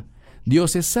obrará.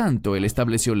 Dios es santo, Él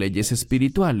estableció leyes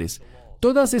espirituales.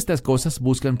 Todas estas cosas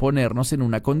buscan ponernos en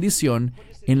una condición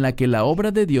en la que la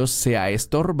obra de Dios sea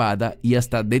estorbada y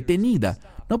hasta detenida,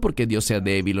 no porque Dios sea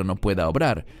débil o no pueda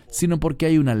obrar, sino porque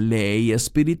hay una ley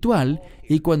espiritual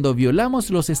y cuando violamos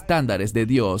los estándares de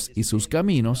Dios y sus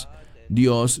caminos,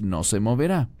 Dios no se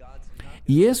moverá.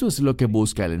 Y eso es lo que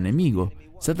busca el enemigo.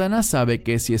 Satanás sabe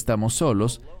que si estamos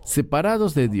solos,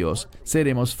 separados de Dios,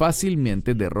 seremos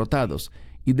fácilmente derrotados.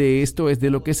 Y de esto es de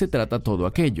lo que se trata todo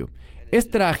aquello. Es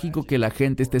trágico que la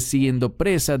gente esté siendo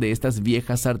presa de estas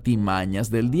viejas artimañas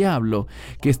del diablo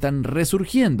que están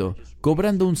resurgiendo,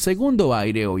 cobrando un segundo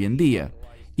aire hoy en día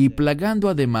y plagando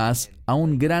además a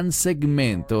un gran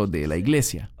segmento de la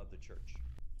iglesia.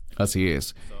 Así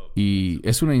es. Y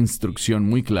es una instrucción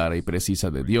muy clara y precisa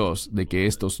de Dios de que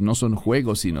estos no son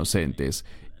juegos inocentes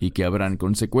y que habrán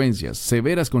consecuencias,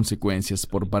 severas consecuencias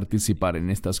por participar en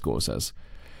estas cosas.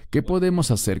 ¿Qué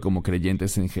podemos hacer como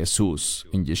creyentes en Jesús,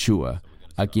 en Yeshua?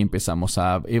 Aquí empezamos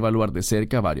a evaluar de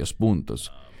cerca varios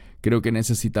puntos. Creo que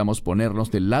necesitamos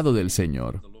ponernos del lado del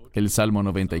Señor. El Salmo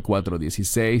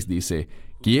 94:16 dice,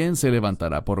 ¿quién se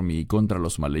levantará por mí contra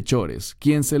los malhechores?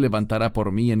 ¿Quién se levantará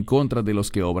por mí en contra de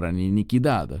los que obran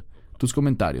iniquidad? Tus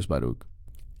comentarios, Baruch.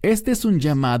 Este es un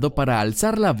llamado para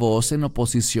alzar la voz en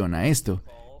oposición a esto.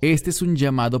 Este es un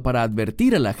llamado para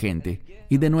advertir a la gente.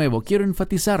 Y de nuevo, quiero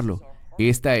enfatizarlo.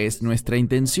 Esta es nuestra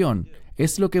intención,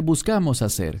 es lo que buscamos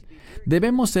hacer.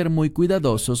 Debemos ser muy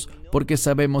cuidadosos porque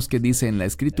sabemos que dice en la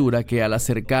Escritura que al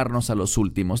acercarnos a los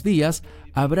últimos días,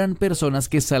 habrán personas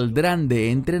que saldrán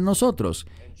de entre nosotros.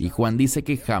 Y Juan dice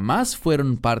que jamás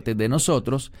fueron parte de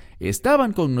nosotros,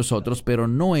 estaban con nosotros, pero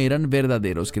no eran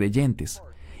verdaderos creyentes.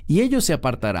 Y ellos se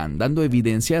apartarán, dando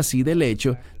evidencia así del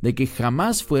hecho de que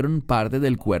jamás fueron parte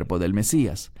del cuerpo del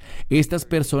Mesías. Estas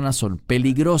personas son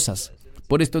peligrosas.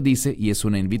 Por esto dice, y es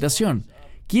una invitación,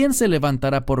 ¿quién se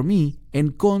levantará por mí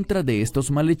en contra de estos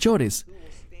malhechores?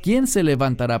 ¿Quién se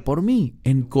levantará por mí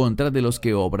en contra de los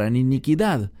que obran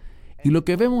iniquidad? Y lo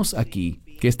que vemos aquí,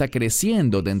 que está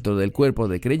creciendo dentro del cuerpo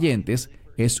de creyentes,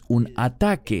 es un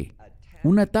ataque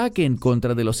en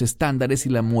contra de los estándares y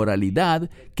la moralidad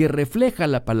que refleja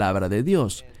la palabra de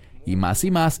Dios. Y más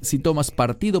si tomas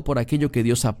partido por aquello que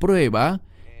Dios aprueba,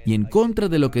 y en contra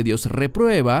de lo que Dios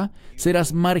reprueba,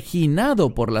 serás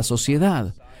marginado por la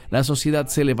sociedad. La sociedad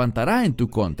se levantará en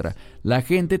tu contra. La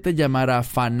gente te llamará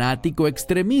fanático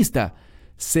extremista.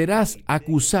 Serás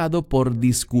acusado por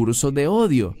discurso de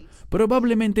odio.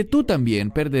 Probablemente tú también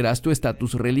perderás tu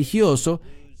estatus religioso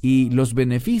y los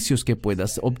beneficios que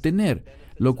puedas obtener,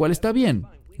 lo cual está bien.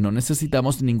 No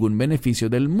necesitamos ningún beneficio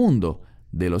del mundo,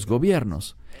 de los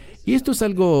gobiernos. Y esto es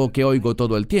algo que oigo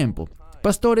todo el tiempo.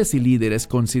 Pastores y líderes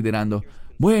considerando,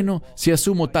 bueno, si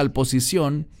asumo tal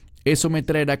posición, eso me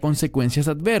traerá consecuencias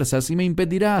adversas y me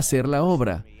impedirá hacer la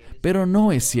obra. Pero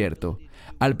no es cierto.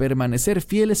 Al permanecer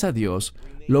fieles a Dios,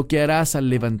 lo que harás al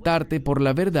levantarte por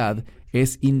la verdad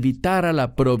es invitar a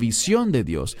la provisión de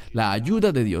Dios, la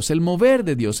ayuda de Dios, el mover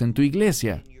de Dios en tu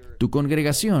iglesia, tu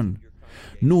congregación.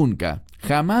 Nunca,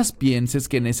 jamás pienses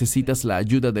que necesitas la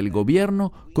ayuda del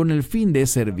gobierno con el fin de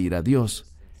servir a Dios.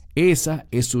 Esa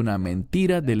es una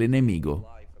mentira del enemigo.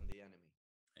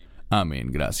 Amén,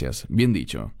 gracias. Bien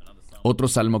dicho. Otro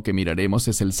salmo que miraremos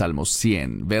es el Salmo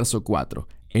 100, verso 4.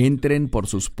 Entren por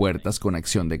sus puertas con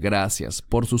acción de gracias,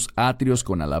 por sus atrios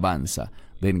con alabanza.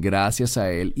 Den gracias a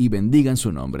Él y bendigan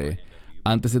su nombre.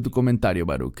 Antes de tu comentario,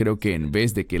 Baruch, creo que en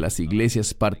vez de que las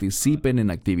iglesias participen en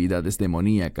actividades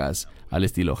demoníacas al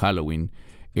estilo Halloween,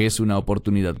 es una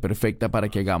oportunidad perfecta para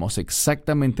que hagamos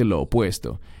exactamente lo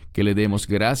opuesto, que le demos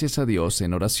gracias a Dios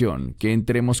en oración, que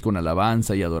entremos con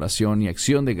alabanza y adoración y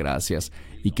acción de gracias,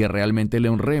 y que realmente le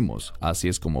honremos. Así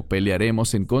es como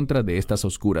pelearemos en contra de estas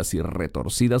oscuras y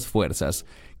retorcidas fuerzas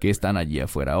que están allí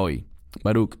afuera hoy.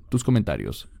 Baruch, tus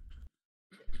comentarios.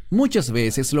 Muchas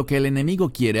veces lo que el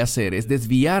enemigo quiere hacer es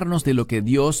desviarnos de lo que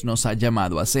Dios nos ha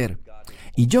llamado a hacer.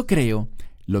 Y yo creo,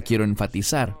 lo quiero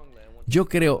enfatizar, yo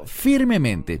creo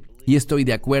firmemente, y estoy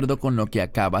de acuerdo con lo que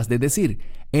acabas de decir,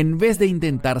 en vez de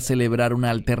intentar celebrar una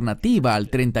alternativa al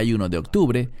 31 de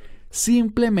octubre,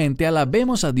 simplemente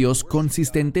alabemos a Dios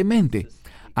consistentemente.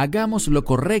 Hagamos lo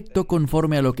correcto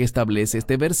conforme a lo que establece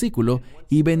este versículo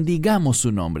y bendigamos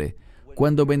su nombre.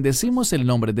 Cuando bendecimos el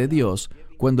nombre de Dios,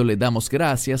 cuando le damos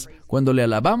gracias, cuando le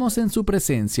alabamos en su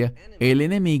presencia, el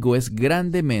enemigo es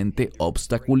grandemente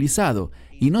obstaculizado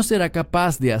y no será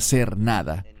capaz de hacer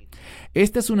nada.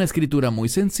 Esta es una escritura muy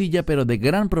sencilla pero de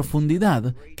gran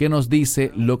profundidad que nos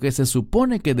dice lo que se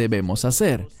supone que debemos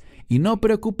hacer y no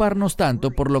preocuparnos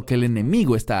tanto por lo que el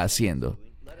enemigo está haciendo.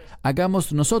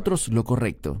 Hagamos nosotros lo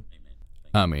correcto.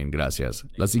 Amén, gracias.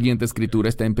 La siguiente escritura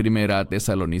está en 1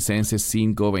 Tesalonicenses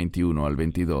 5, 21 al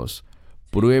 22.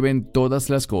 Prueben todas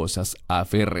las cosas,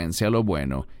 aférrense a lo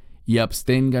bueno y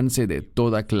absténganse de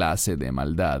toda clase de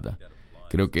maldad.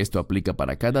 Creo que esto aplica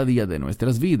para cada día de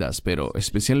nuestras vidas, pero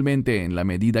especialmente en la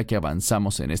medida que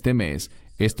avanzamos en este mes,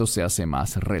 esto se hace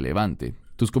más relevante.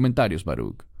 Tus comentarios,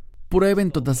 Baruch.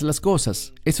 Prueben todas las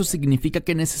cosas. Eso significa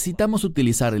que necesitamos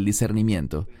utilizar el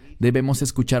discernimiento. Debemos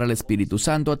escuchar al Espíritu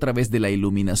Santo a través de la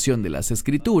iluminación de las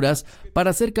Escrituras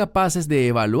para ser capaces de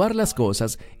evaluar las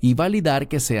cosas y validar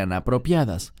que sean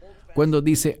apropiadas. Cuando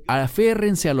dice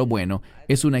aférrense a lo bueno,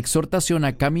 es una exhortación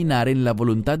a caminar en la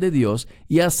voluntad de Dios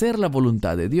y a hacer la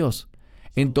voluntad de Dios.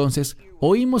 Entonces,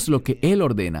 oímos lo que Él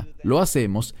ordena, lo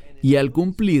hacemos, y al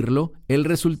cumplirlo, el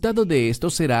resultado de esto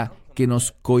será que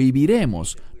nos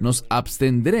cohibiremos, nos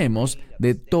abstendremos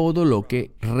de todo lo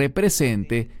que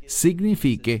represente,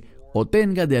 signifique o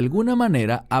tenga de alguna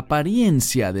manera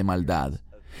apariencia de maldad.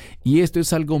 Y esto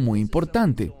es algo muy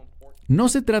importante. No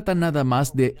se trata nada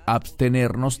más de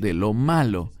abstenernos de lo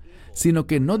malo, sino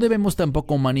que no debemos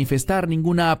tampoco manifestar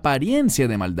ninguna apariencia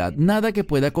de maldad, nada que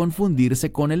pueda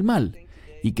confundirse con el mal.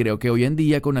 Y creo que hoy en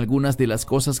día, con algunas de las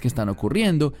cosas que están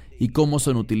ocurriendo y cómo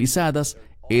son utilizadas,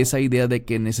 esa idea de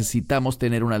que necesitamos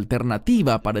tener una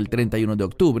alternativa para el 31 de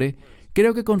octubre,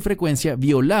 creo que con frecuencia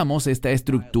violamos esta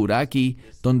estructura aquí,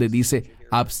 donde dice,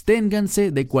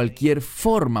 absténganse de cualquier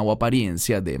forma o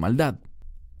apariencia de maldad.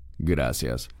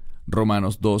 Gracias.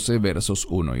 Romanos 12, versos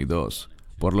 1 y 2.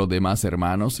 Por lo demás,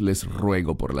 hermanos, les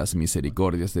ruego por las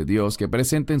misericordias de Dios que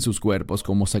presenten sus cuerpos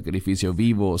como sacrificio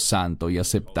vivo, santo y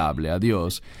aceptable a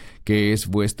Dios, que es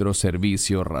vuestro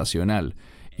servicio racional.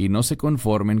 Y no se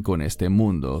conformen con este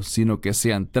mundo, sino que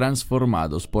sean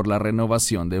transformados por la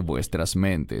renovación de vuestras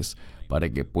mentes, para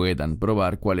que puedan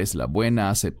probar cuál es la buena,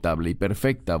 aceptable y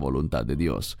perfecta voluntad de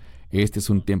Dios. Este es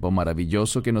un tiempo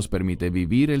maravilloso que nos permite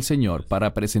vivir el Señor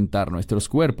para presentar nuestros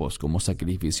cuerpos como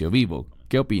sacrificio vivo.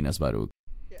 ¿Qué opinas, Baruch?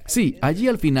 Sí, allí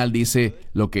al final dice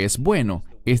lo que es bueno,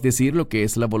 es decir, lo que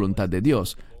es la voluntad de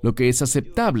Dios, lo que es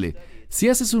aceptable. Si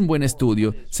haces un buen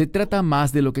estudio, se trata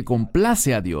más de lo que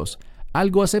complace a Dios.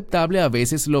 Algo aceptable a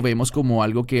veces lo vemos como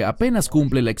algo que apenas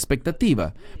cumple la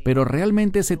expectativa, pero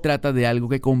realmente se trata de algo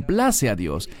que complace a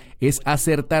Dios. Es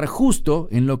acertar justo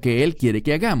en lo que Él quiere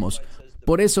que hagamos.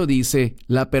 Por eso dice,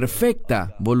 la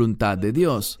perfecta voluntad de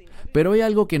Dios. Pero hay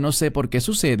algo que no sé por qué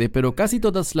sucede, pero casi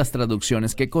todas las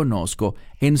traducciones que conozco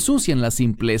ensucian la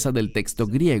simpleza del texto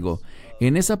griego,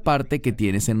 en esa parte que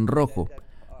tienes en rojo.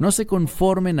 No se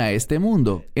conformen a este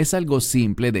mundo, es algo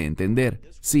simple de entender,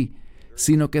 sí,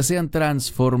 sino que sean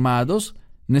transformados,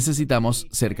 necesitamos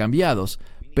ser cambiados.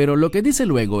 Pero lo que dice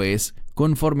luego es,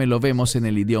 conforme lo vemos en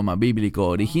el idioma bíblico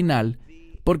original,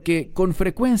 porque con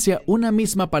frecuencia una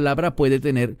misma palabra puede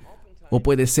tener o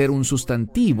puede ser un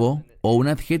sustantivo o un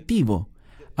adjetivo.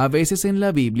 A veces en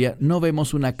la Biblia no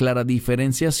vemos una clara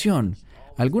diferenciación.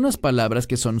 Algunas palabras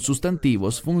que son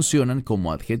sustantivos funcionan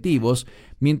como adjetivos,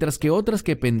 mientras que otras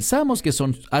que pensamos que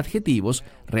son adjetivos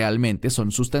realmente son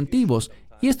sustantivos,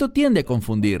 y esto tiende a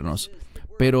confundirnos.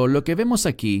 Pero lo que vemos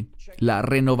aquí, la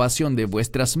renovación de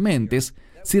vuestras mentes,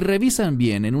 si revisan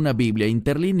bien en una Biblia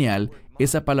interlineal,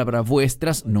 esa palabra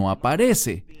vuestras no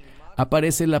aparece.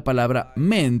 Aparece la palabra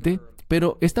mente,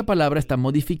 pero esta palabra está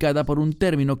modificada por un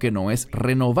término que no es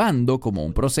renovando como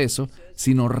un proceso,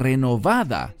 sino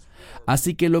renovada.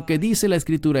 Así que lo que dice la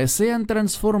Escritura es: sean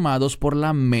transformados por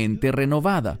la mente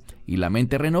renovada. Y la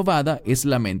mente renovada es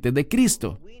la mente de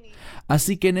Cristo.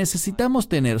 Así que necesitamos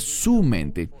tener su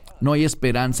mente. No hay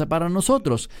esperanza para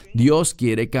nosotros. Dios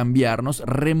quiere cambiarnos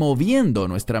removiendo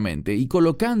nuestra mente y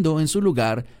colocando en su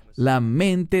lugar la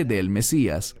mente del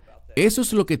Mesías. Eso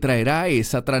es lo que traerá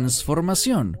esa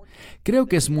transformación. Creo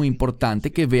que es muy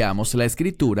importante que veamos la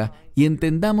Escritura y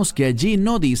entendamos que allí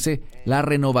no dice la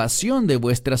renovación de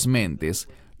vuestras mentes.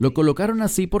 Lo colocaron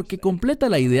así porque completa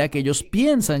la idea que ellos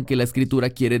piensan que la Escritura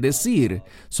quiere decir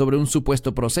sobre un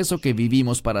supuesto proceso que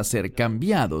vivimos para ser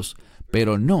cambiados.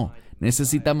 Pero no,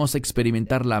 necesitamos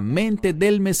experimentar la mente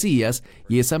del Mesías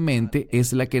y esa mente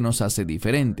es la que nos hace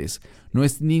diferentes. No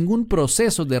es ningún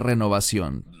proceso de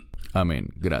renovación. Amén,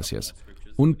 gracias.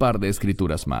 Un par de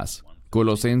escrituras más.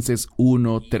 Colosenses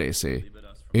 1:13.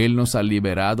 Él nos ha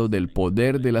liberado del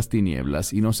poder de las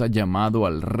tinieblas y nos ha llamado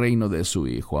al reino de su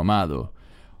Hijo amado.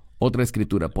 Otra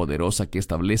escritura poderosa que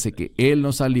establece que Él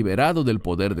nos ha liberado del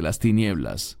poder de las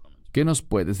tinieblas. ¿Qué nos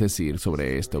puedes decir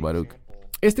sobre esto, Baruch?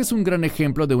 Este es un gran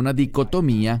ejemplo de una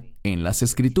dicotomía en las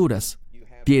Escrituras.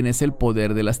 Tienes el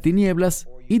poder de las tinieblas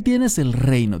y tienes el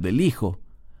reino del Hijo.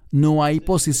 No hay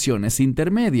posiciones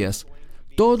intermedias.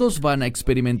 Todos van a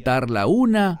experimentar la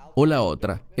una o la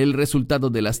otra. El resultado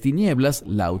de las tinieblas,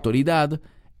 la autoridad.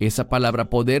 Esa palabra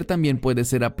poder también puede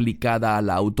ser aplicada a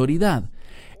la autoridad.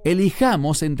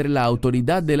 Elijamos entre la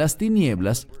autoridad de las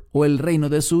tinieblas o el reino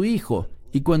de su Hijo.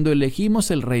 Y cuando elegimos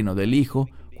el reino del Hijo,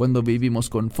 cuando vivimos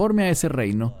conforme a ese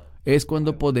reino, es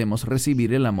cuando podemos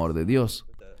recibir el amor de Dios.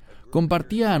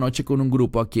 Compartía anoche con un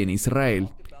grupo aquí en Israel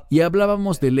y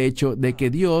hablábamos del hecho de que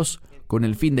Dios, con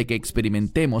el fin de que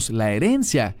experimentemos la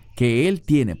herencia que Él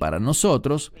tiene para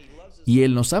nosotros, y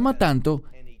Él nos ama tanto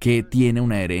que tiene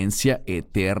una herencia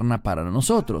eterna para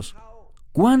nosotros.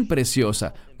 ¡Cuán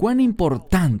preciosa, cuán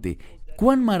importante,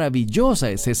 cuán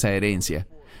maravillosa es esa herencia!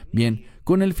 Bien,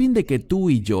 con el fin de que tú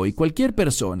y yo y cualquier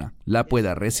persona la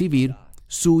pueda recibir,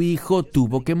 su Hijo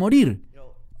tuvo que morir.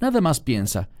 Nada más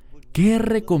piensa, ¿qué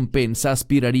recompensa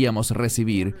aspiraríamos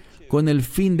recibir con el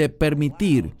fin de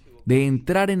permitir, de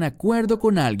entrar en acuerdo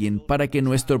con alguien para que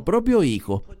nuestro propio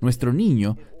hijo, nuestro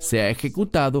niño, sea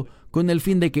ejecutado con el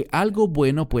fin de que algo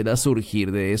bueno pueda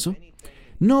surgir de eso?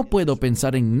 No puedo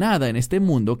pensar en nada en este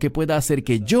mundo que pueda hacer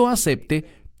que yo acepte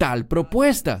tal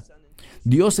propuesta.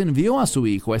 Dios envió a su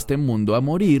Hijo a este mundo a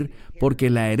morir porque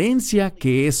la herencia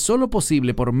que es solo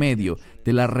posible por medio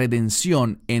de la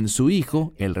redención en su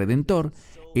Hijo, el Redentor,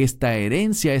 esta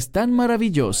herencia es tan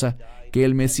maravillosa que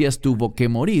el Mesías tuvo que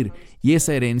morir y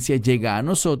esa herencia llega a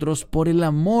nosotros por el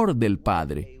amor del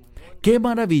Padre. ¡Qué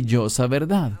maravillosa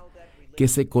verdad! Que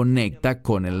se conecta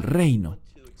con el reino.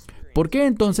 ¿Por qué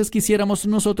entonces quisiéramos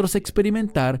nosotros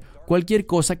experimentar cualquier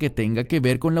cosa que tenga que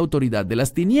ver con la autoridad de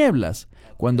las tinieblas,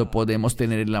 cuando podemos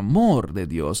tener el amor de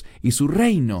Dios y su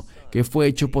reino, que fue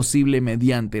hecho posible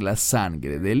mediante la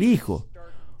sangre del Hijo?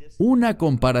 Una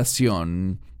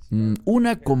comparación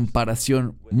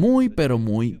muy pero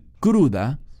muy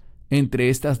cruda entre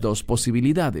estas dos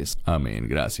posibilidades. Amén,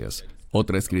 gracias.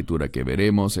 Otra escritura que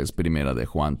veremos es 1 de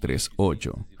Juan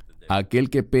 3:8. Aquel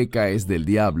que peca es del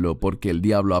diablo, porque el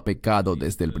diablo ha pecado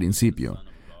desde el principio.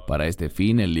 Para este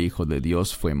fin el Hijo de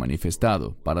Dios fue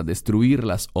manifestado, para destruir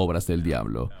las obras del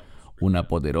diablo. Una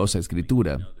poderosa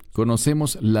escritura.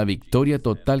 Conocemos la victoria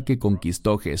total que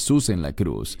conquistó Jesús en la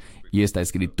cruz, y esta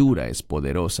escritura es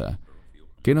poderosa.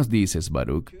 ¿Qué nos dices,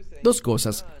 Baruch? Dos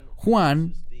cosas.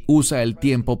 Juan usa el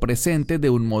tiempo presente de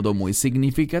un modo muy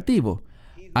significativo.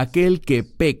 Aquel que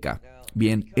peca.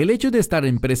 Bien, el hecho de estar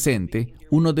en presente,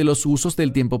 uno de los usos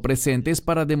del tiempo presente es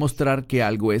para demostrar que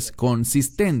algo es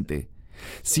consistente.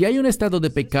 Si hay un estado de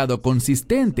pecado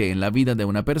consistente en la vida de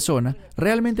una persona,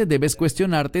 realmente debes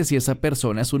cuestionarte si esa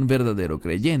persona es un verdadero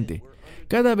creyente.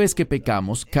 Cada vez que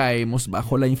pecamos, caemos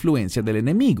bajo la influencia del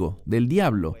enemigo, del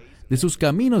diablo, de sus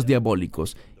caminos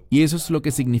diabólicos. Y eso es lo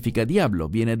que significa diablo,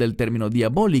 viene del término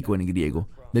diabólico en griego,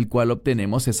 del cual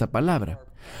obtenemos esa palabra.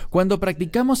 Cuando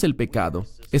practicamos el pecado,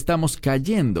 estamos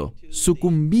cayendo,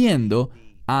 sucumbiendo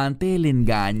ante el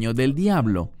engaño del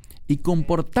diablo y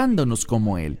comportándonos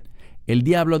como él. El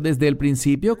diablo desde el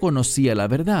principio conocía la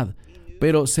verdad,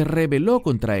 pero se rebeló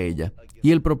contra ella.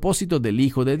 Y el propósito del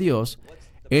Hijo de Dios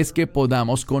es que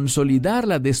podamos consolidar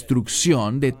la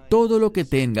destrucción de todo lo que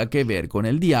tenga que ver con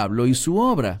el diablo y su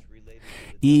obra.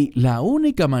 Y la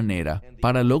única manera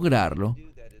para lograrlo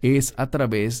es a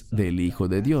través del Hijo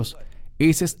de Dios.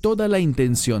 Esa es toda la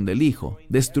intención del Hijo,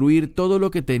 destruir todo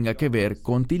lo que tenga que ver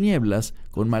con tinieblas,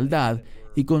 con maldad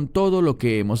y con todo lo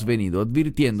que hemos venido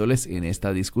advirtiéndoles en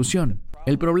esta discusión.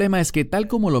 El problema es que, tal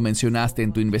como lo mencionaste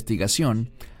en tu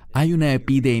investigación, hay una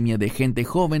epidemia de gente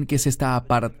joven que se está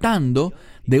apartando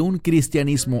de un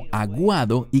cristianismo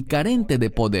aguado y carente de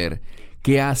poder,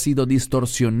 que ha sido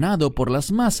distorsionado por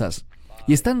las masas,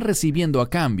 y están recibiendo a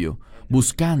cambio,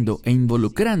 buscando e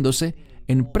involucrándose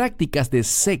en prácticas de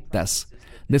sectas,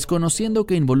 desconociendo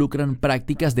que involucran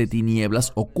prácticas de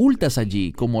tinieblas ocultas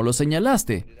allí, como lo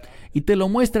señalaste, y te lo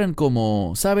muestran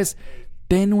como, ¿sabes?,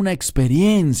 ten una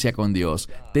experiencia con Dios,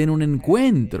 ten un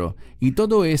encuentro, y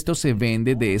todo esto se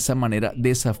vende de esa manera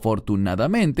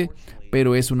desafortunadamente,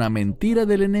 pero es una mentira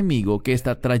del enemigo que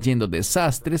está trayendo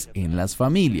desastres en las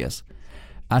familias.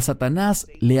 A Satanás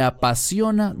le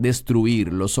apasiona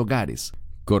destruir los hogares.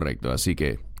 Correcto, así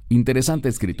que interesante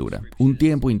escritura. Un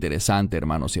tiempo interesante,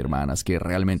 hermanos y hermanas, que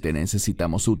realmente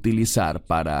necesitamos utilizar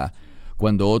para,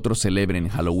 cuando otros celebren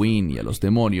Halloween y a los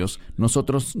demonios,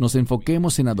 nosotros nos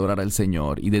enfoquemos en adorar al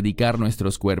Señor y dedicar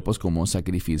nuestros cuerpos como un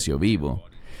sacrificio vivo.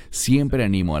 Siempre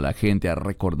animo a la gente a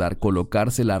recordar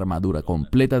colocarse la armadura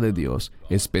completa de Dios,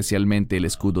 especialmente el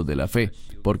escudo de la fe,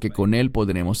 porque con él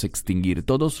podremos extinguir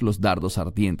todos los dardos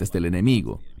ardientes del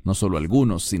enemigo, no solo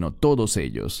algunos, sino todos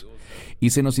ellos. Y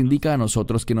se nos indica a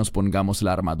nosotros que nos pongamos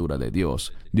la armadura de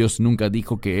Dios. Dios nunca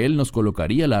dijo que Él nos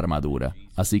colocaría la armadura.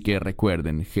 Así que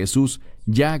recuerden, Jesús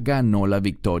ya ganó la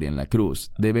victoria en la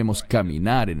cruz. Debemos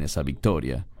caminar en esa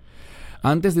victoria.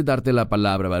 Antes de darte la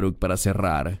palabra, Baruch, para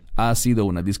cerrar, ha sido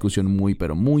una discusión muy,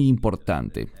 pero muy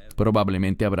importante.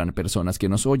 Probablemente habrán personas que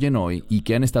nos oyen hoy y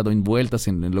que han estado envueltas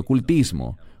en el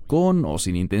ocultismo, con o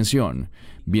sin intención,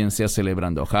 bien sea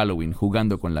celebrando Halloween,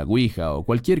 jugando con la Ouija o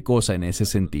cualquier cosa en ese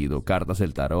sentido, cartas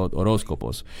del tarot,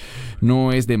 horóscopos.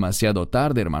 No es demasiado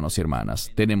tarde, hermanos y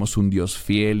hermanas. Tenemos un Dios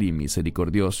fiel y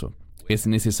misericordioso. Es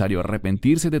necesario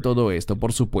arrepentirse de todo esto,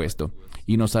 por supuesto,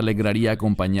 y nos alegraría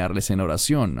acompañarles en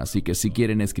oración, así que si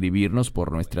quieren escribirnos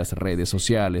por nuestras redes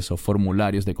sociales o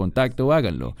formularios de contacto,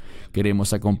 háganlo.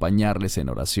 Queremos acompañarles en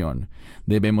oración.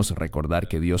 Debemos recordar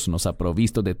que Dios nos ha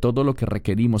provisto de todo lo que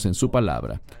requerimos en su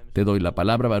palabra. Te doy la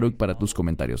palabra, Baruch, para tus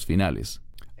comentarios finales.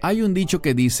 Hay un dicho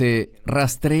que dice,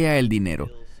 rastrea el dinero.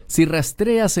 Si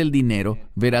rastreas el dinero,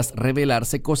 verás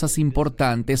revelarse cosas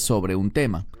importantes sobre un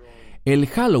tema. El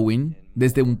Halloween,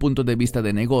 desde un punto de vista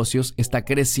de negocios, está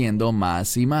creciendo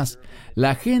más y más.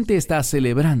 La gente está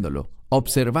celebrándolo,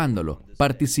 observándolo,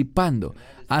 participando,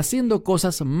 haciendo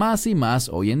cosas más y más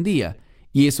hoy en día,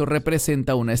 y eso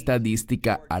representa una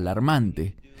estadística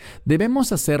alarmante.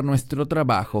 Debemos hacer nuestro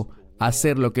trabajo,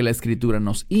 hacer lo que la Escritura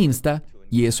nos insta,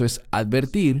 y eso es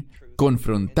advertir,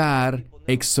 confrontar,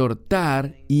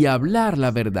 exhortar y hablar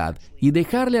la verdad y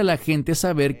dejarle a la gente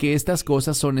saber que estas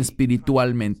cosas son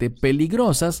espiritualmente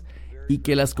peligrosas y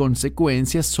que las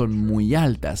consecuencias son muy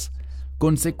altas,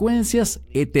 consecuencias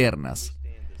eternas.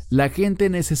 La gente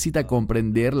necesita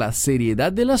comprender la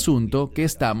seriedad del asunto que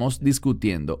estamos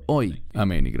discutiendo hoy.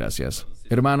 Amén y gracias.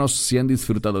 Hermanos, si han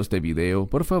disfrutado este video,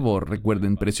 por favor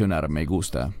recuerden presionar me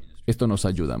gusta. Esto nos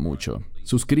ayuda mucho.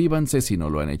 Suscríbanse si no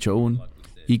lo han hecho aún.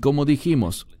 Y como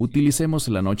dijimos, utilicemos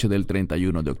la noche del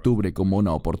 31 de octubre como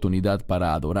una oportunidad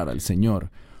para adorar al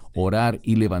Señor, orar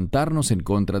y levantarnos en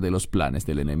contra de los planes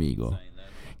del enemigo.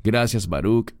 Gracias,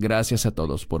 Baruch, gracias a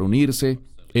todos por unirse.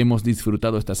 Hemos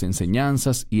disfrutado estas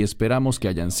enseñanzas y esperamos que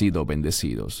hayan sido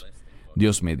bendecidos.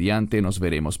 Dios mediante nos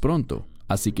veremos pronto.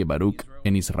 Así que Baruch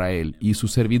en Israel y su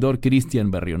servidor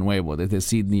Cristian Berrio Nuevo desde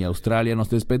Sydney, Australia, nos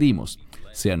despedimos.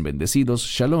 Sean bendecidos,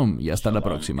 shalom y hasta la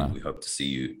próxima.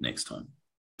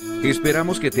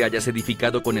 Esperamos que te hayas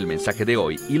edificado con el mensaje de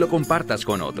hoy y lo compartas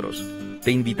con otros.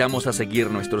 Te invitamos a seguir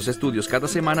nuestros estudios cada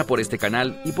semana por este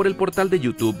canal y por el portal de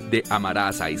YouTube de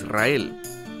Amarás a Israel.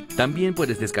 También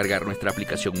puedes descargar nuestra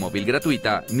aplicación móvil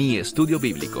gratuita, Mi Estudio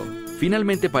Bíblico.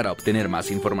 Finalmente, para obtener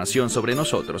más información sobre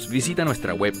nosotros, visita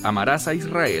nuestra web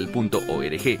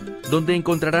amarasaisrael.org, donde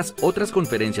encontrarás otras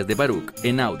conferencias de Baruch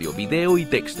en audio, video y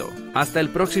texto. Hasta el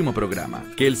próximo programa.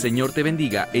 Que el Señor te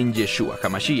bendiga en Yeshua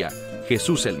HaMashiach,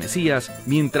 Jesús el Mesías,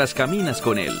 mientras caminas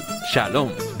con Él. Shalom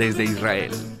desde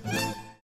Israel.